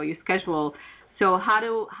your schedule. So how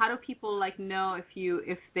do people know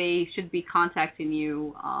if they should be contacting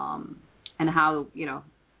you, and how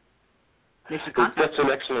they should contact you?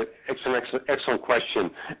 That's an excellent question.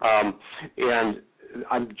 And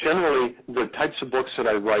I'm generally, the types of books that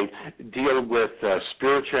I write deal with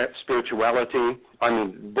spirituality,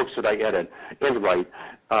 books that I edit and write,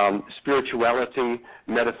 spirituality,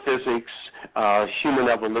 metaphysics, human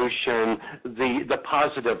evolution, the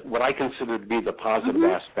positive, what I consider to be the positive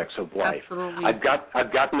aspects of life. Absolutely. I've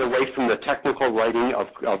gotten away from the technical writing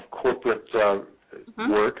of corporate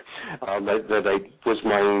work that was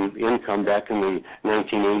my income back in the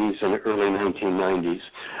 1980s and early 1990s.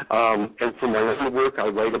 And for my own work, I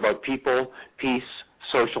write about people, peace,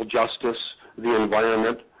 social justice, the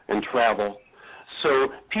environment, and travel. So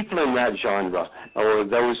people in that genre or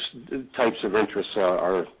those types of interests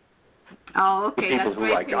are okay. people That's who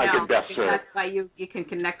great I could best serve. That's why you can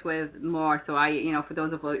connect with more. So for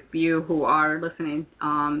those of you who are listening,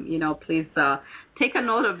 please take a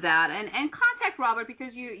note of that and contact Robert,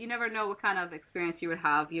 because you never know what kind of experience you would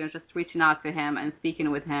have, just reaching out to him and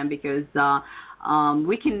speaking with him, because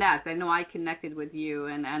we connect. I know I connected with you,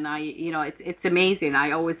 and I it's amazing.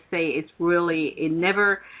 I always say it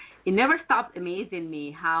never stopped amazing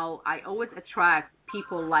me how I always attract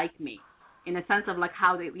people like me, in the sense of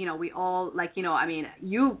how they, we all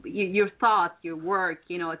your thoughts, your work,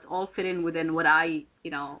 it's all fitting within what I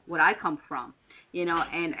come from,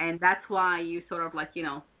 and that's why you sort of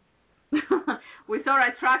we sort of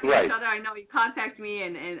attract each other. I know you contact me,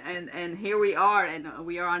 and here we are, and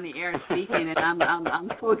we are on the air speaking, and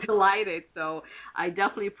I'm so delighted. So I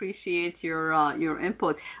definitely appreciate your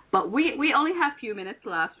input. But we only have a few minutes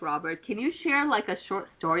left, Robert. Can you share a short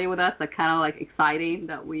story with us, kind of exciting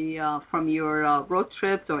that we from your road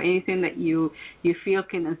trips, or anything that you feel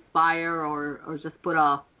can inspire or just put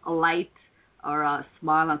a light or a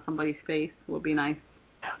smile on somebody's face? Would be nice.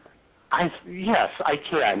 Yes, I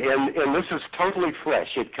can, and this is totally fresh.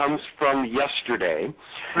 It comes from yesterday,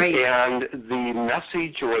 Right. and the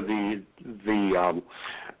message or the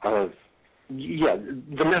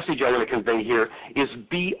message I want to convey here is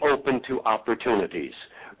be open to opportunities.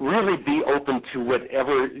 Really be open to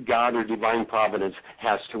whatever God or divine providence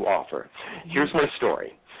has to offer. Here's my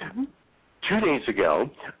story. 2 days ago,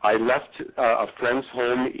 I left a friend's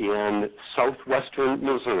home in southwestern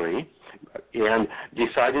Missouri and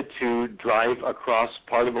decided to drive across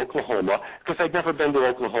part of Oklahoma because I'd never been to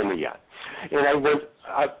Oklahoma yet. And I went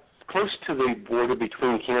close to the border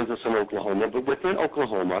between Kansas and Oklahoma, but within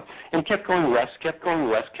Oklahoma, and kept going west,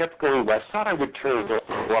 thought I would turn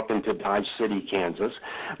up into Dodge City, Kansas,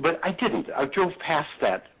 but I didn't. I drove past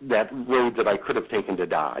that road that I could have taken to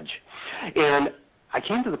Dodge. And I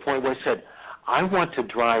came to the point where I said, I want to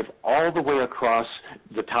drive all the way across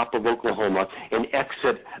the top of Oklahoma and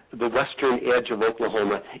exit the western edge of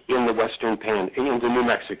Oklahoma into New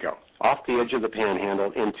Mexico, off the edge of the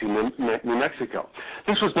panhandle into New Mexico.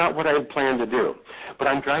 This was not what I had planned to do, but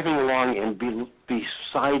I'm driving along, and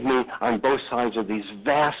beside me on both sides are these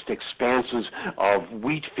vast expanses of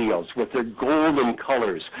wheat fields with their golden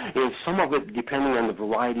colors, and some of it, depending on the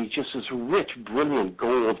variety, just this rich, brilliant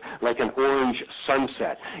gold, like an orange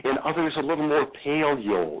sunset, and others a little more pale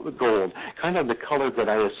gold, kind of the color that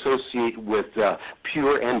I associate with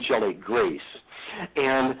pure angelic grace.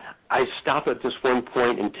 And I stop at this one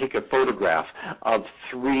point and take a photograph of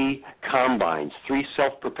 3 combines, 3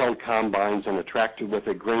 self-propelled combines and a tractor with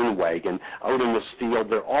a grain wagon out in this field.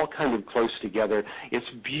 They're all kind of close together. It's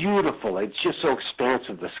beautiful. It's just so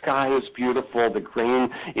expansive. The sky is beautiful. The grain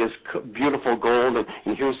is beautiful gold.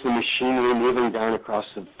 And here's the machinery moving down across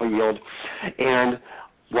the field. And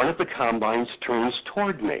one of the combines turns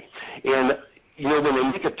toward me. And you know, when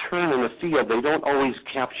they make a turn in the field, they don't always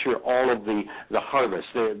capture all of the harvest.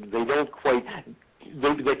 They don't quite.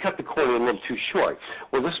 They cut the corn a little too short.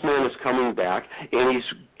 Well, this man is coming back, and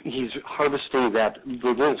he's harvesting the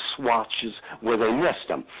little swatches where they missed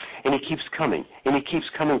them, and he keeps coming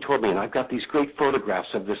toward me, and I've got these great photographs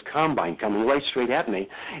of this combine coming right straight at me,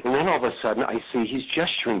 and then all of a sudden I see he's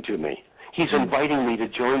gesturing to me. He's inviting me to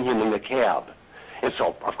join him in the cab, and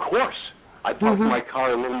so of course I parked my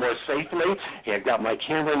car a little more safely. I've got my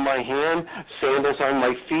camera in my hand, sandals on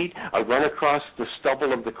my feet. I run across the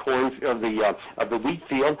stubble of the corn of the wheat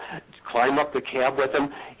field, climb up the cab with him,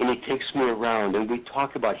 and he takes me around, and we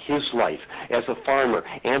talk about his life as a farmer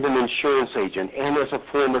and an insurance agent and as a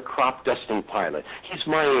former crop dusting pilot. He's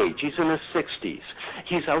my age. He's in his 60s.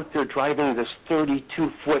 He's out there driving this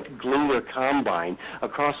 32-foot Gleaner combine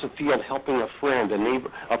across the field, helping a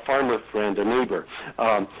farmer friend, a neighbor,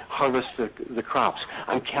 harvest the crops.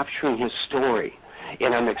 I'm capturing his story,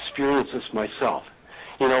 and I'm experiencing this myself.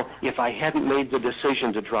 You know, if I hadn't made the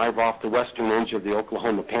decision to drive off the western edge of the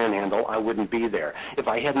Oklahoma Panhandle, I wouldn't be there. If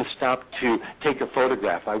I hadn't stopped to take a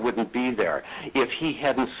photograph, I wouldn't be there. If he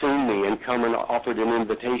hadn't seen me and come and offered an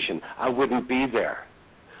invitation, I wouldn't be there.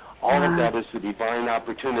 All of that is the divine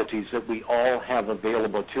opportunities that we all have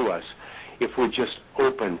available to us if we're just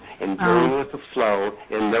open and going with the flow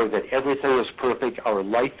and know that everything is perfect, our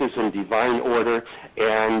life is in divine order,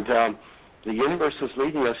 and the universe is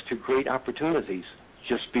leading us to great opportunities.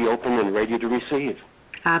 Just be open and ready to receive.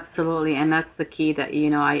 Absolutely, and that's the key that, you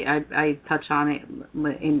know, I touch on it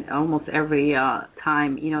in almost every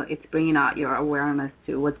time. You know, it's bringing out your awareness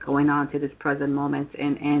to what's going on to this present moment,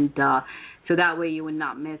 and so that way you would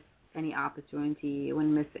not miss any opportunity, you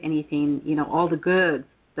wouldn't miss anything, you know, all the goods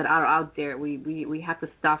that are out there. We have to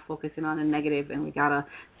stop focusing on the negative, and we gotta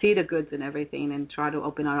see the goods and everything, and try to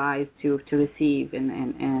open our eyes to receive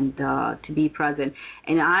and to be present.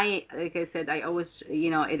 And like I said, I always, you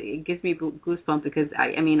know, it gives me goosebumps because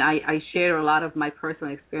I share a lot of my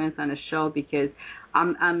personal experience on the show because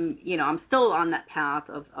I'm still on that path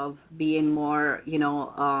of being more, you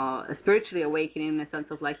know, spiritually awakening in the sense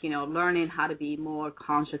of, like, you know, learning how to be more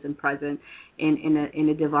conscious and present in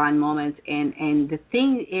a divine moment. And the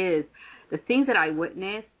thing is, the things that I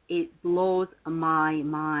witnessed, it blows my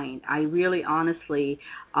mind. I really, honestly,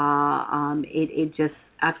 it just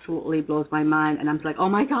absolutely blows my mind, and I'm like, oh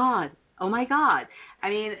my God. I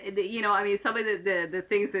mean, you know, some of the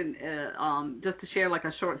things, and just to share like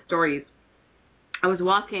a short story. I was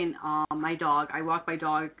walking my dog. I walk my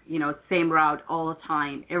dog, you know, same route all the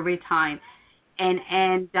time, every time.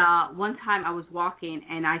 And one time I was walking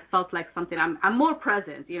and I felt like something. I'm more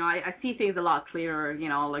present, you know. I see things a lot clearer, you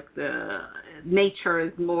know. Like the nature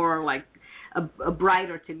is more like a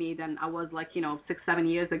brighter to me than I was, like, you know,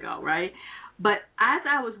 6-7 years ago, right? But as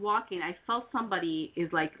I was walking, I felt somebody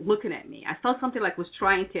is like looking at me. I felt something like was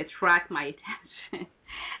trying to attract my attention.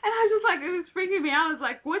 And I was just like, it was freaking me out. I was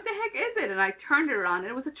like, what the heck is it? And I turned it around,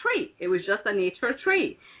 and it was a tree. It was just a nature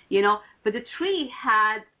tree, you know. But the tree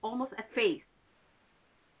had almost a face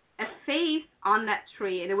on that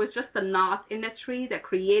tree, and it was just a knot in the tree that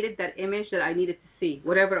created that image that I needed to see,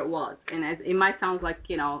 whatever it was. And it might sound like,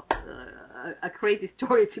 you know, a crazy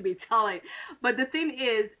story to be telling, but the thing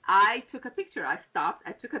is, I took a picture. I stopped.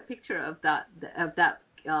 I took a picture of that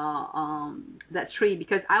tree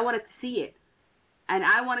because I wanted to see it, and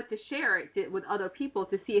I wanted to share it with other people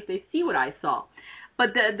to see if they see what I saw.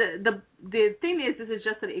 But the thing is, this is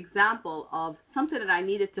just an example of something that I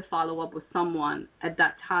needed to follow up with someone at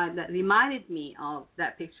that time that reminded me of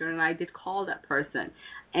that picture, and I did call that person.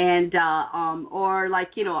 And or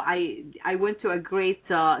like, you know, I went to a great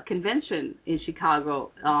convention in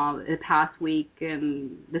Chicago this past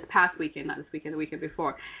weekend, not this weekend, the weekend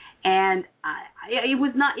before, and it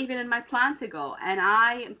was not even in my plan to go. And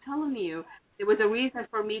I am telling you, there was a reason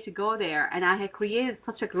for me to go there, and I had created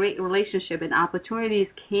such a great relationship, and opportunities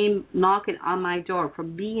came knocking on my door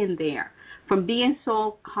from being there, from being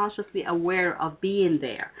so consciously aware of being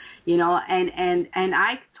there, you know, and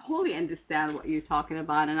I totally understand what you're talking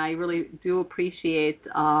about, and I really do appreciate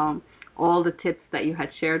all the tips that you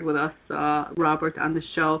had shared with us, Robert, on the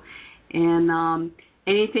show, and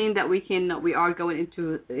anything that we are going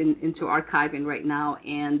into archiving right now,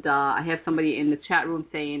 and I have somebody in the chat room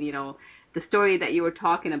saying, you know, the story that you were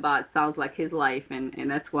talking about sounds like his life, and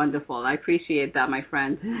that's wonderful. I appreciate that, my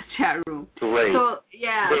friends in the chat room. Great. So,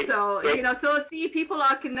 yeah, you know, so see, people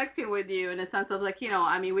are connecting with you in a sense of like, you know,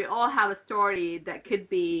 I mean, we all have a story that could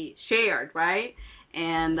be shared, right?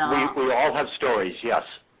 And we all have stories, yes.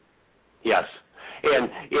 Yes. And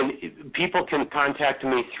people can contact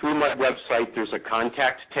me through my website. There's a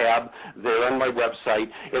contact tab there on my website.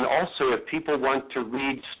 And also, if people want to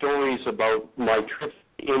read stories about my trip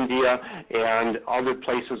India and other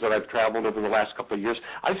places that I've traveled over the last couple of years,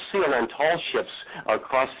 I've sailed on tall ships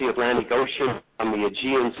across the Atlantic Ocean, on the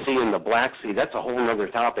Aegean Sea and the Black Sea. That's a whole other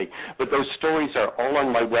topic. But those stories are all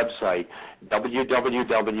on my website,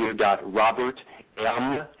 www.robert,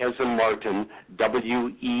 M as in Martin, WEIR.com.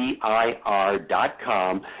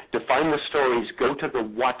 To find the stories, go to the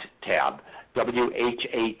What tab.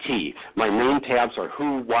 WHAT. My main tabs are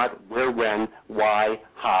who, what, where, when, why,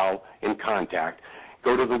 how, and contact.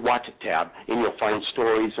 Go to the What tab, and you'll find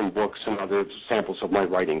stories and books and other samples of my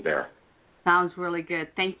writing there. Sounds really good.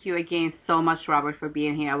 Thank you again so much, Robert, for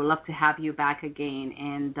being here. I would love to have you back again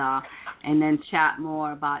and then chat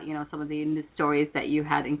more about, you know, some of the stories that you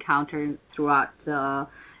had encountered throughout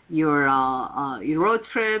your road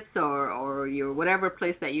trips or your whatever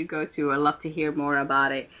place that you go to. I'd love to hear more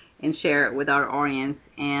about it and share it with our audience.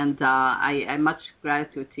 And I much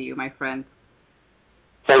gratitude to you, my friend.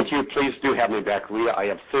 Thank you. Please do have me back, Rhea. I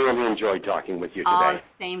have thoroughly enjoyed talking with you today.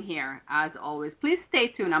 Same here, as always. Please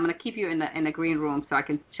stay tuned. I'm going to keep you in the green room so I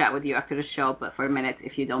can chat with you after the show, but for a minute,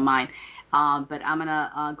 if you don't mind. But I'm going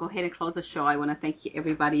to go ahead and close the show. I want to thank you,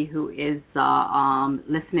 everybody who is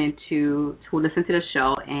listening to the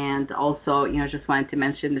show, and also, you know, just wanted to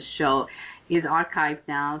mention the show is archived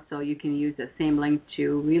now, so you can use the same link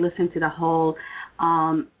to re-listen to the whole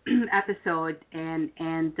episode and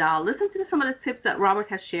listen to some of the tips that Robert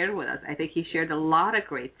has shared with us. I think he shared a lot of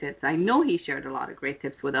great tips. I know he shared a lot of great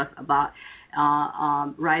tips with us about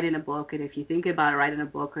writing a book. And if you think about writing a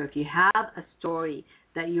book, or if you have a story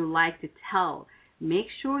that you like to tell, make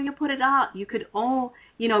sure you put it out. You could we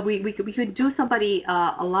could do somebody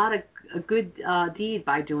a lot of a good deed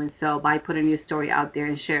by doing so, by putting your story out there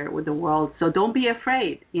and share it with the world. So don't be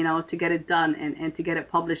afraid, you know, to get it done and to get it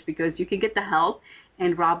published, because you can get the help.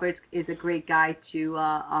 And Robert is a great guy to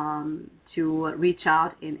reach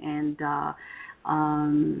out and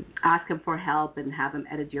ask him for help and have him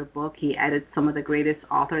edit your book. He edits some of the greatest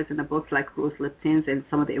authors in the books, like Bruce Lipton's and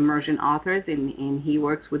some of the immersion authors, and he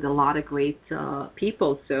works with a lot of great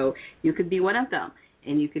people. So you could be one of them,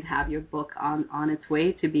 and you could have your book on its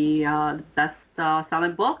way to be the best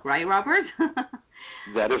selling book, right, Robert?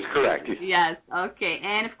 That is correct. Yes, okay.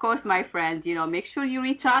 And, of course, my friend, you know, make sure you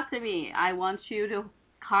reach out to me. I want you to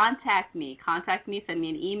contact me. Send me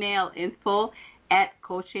an email,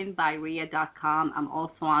 info@coachingbyria.com. I'm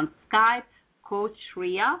also on Skype, Coach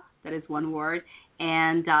Ria, that is one word.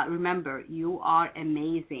 And remember, you are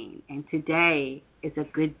amazing, and today is a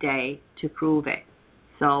good day to prove it.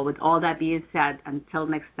 So with all that being said, until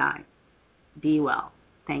next time, be well.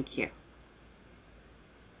 Thank you.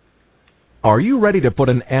 Are you ready to put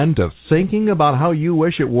an end to thinking about how you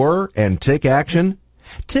wish it were and take action?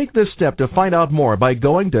 Take this step to find out more by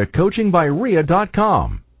going to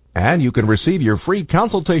coachingbyria.com. And you can receive your free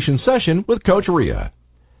consultation session with Coach Ria.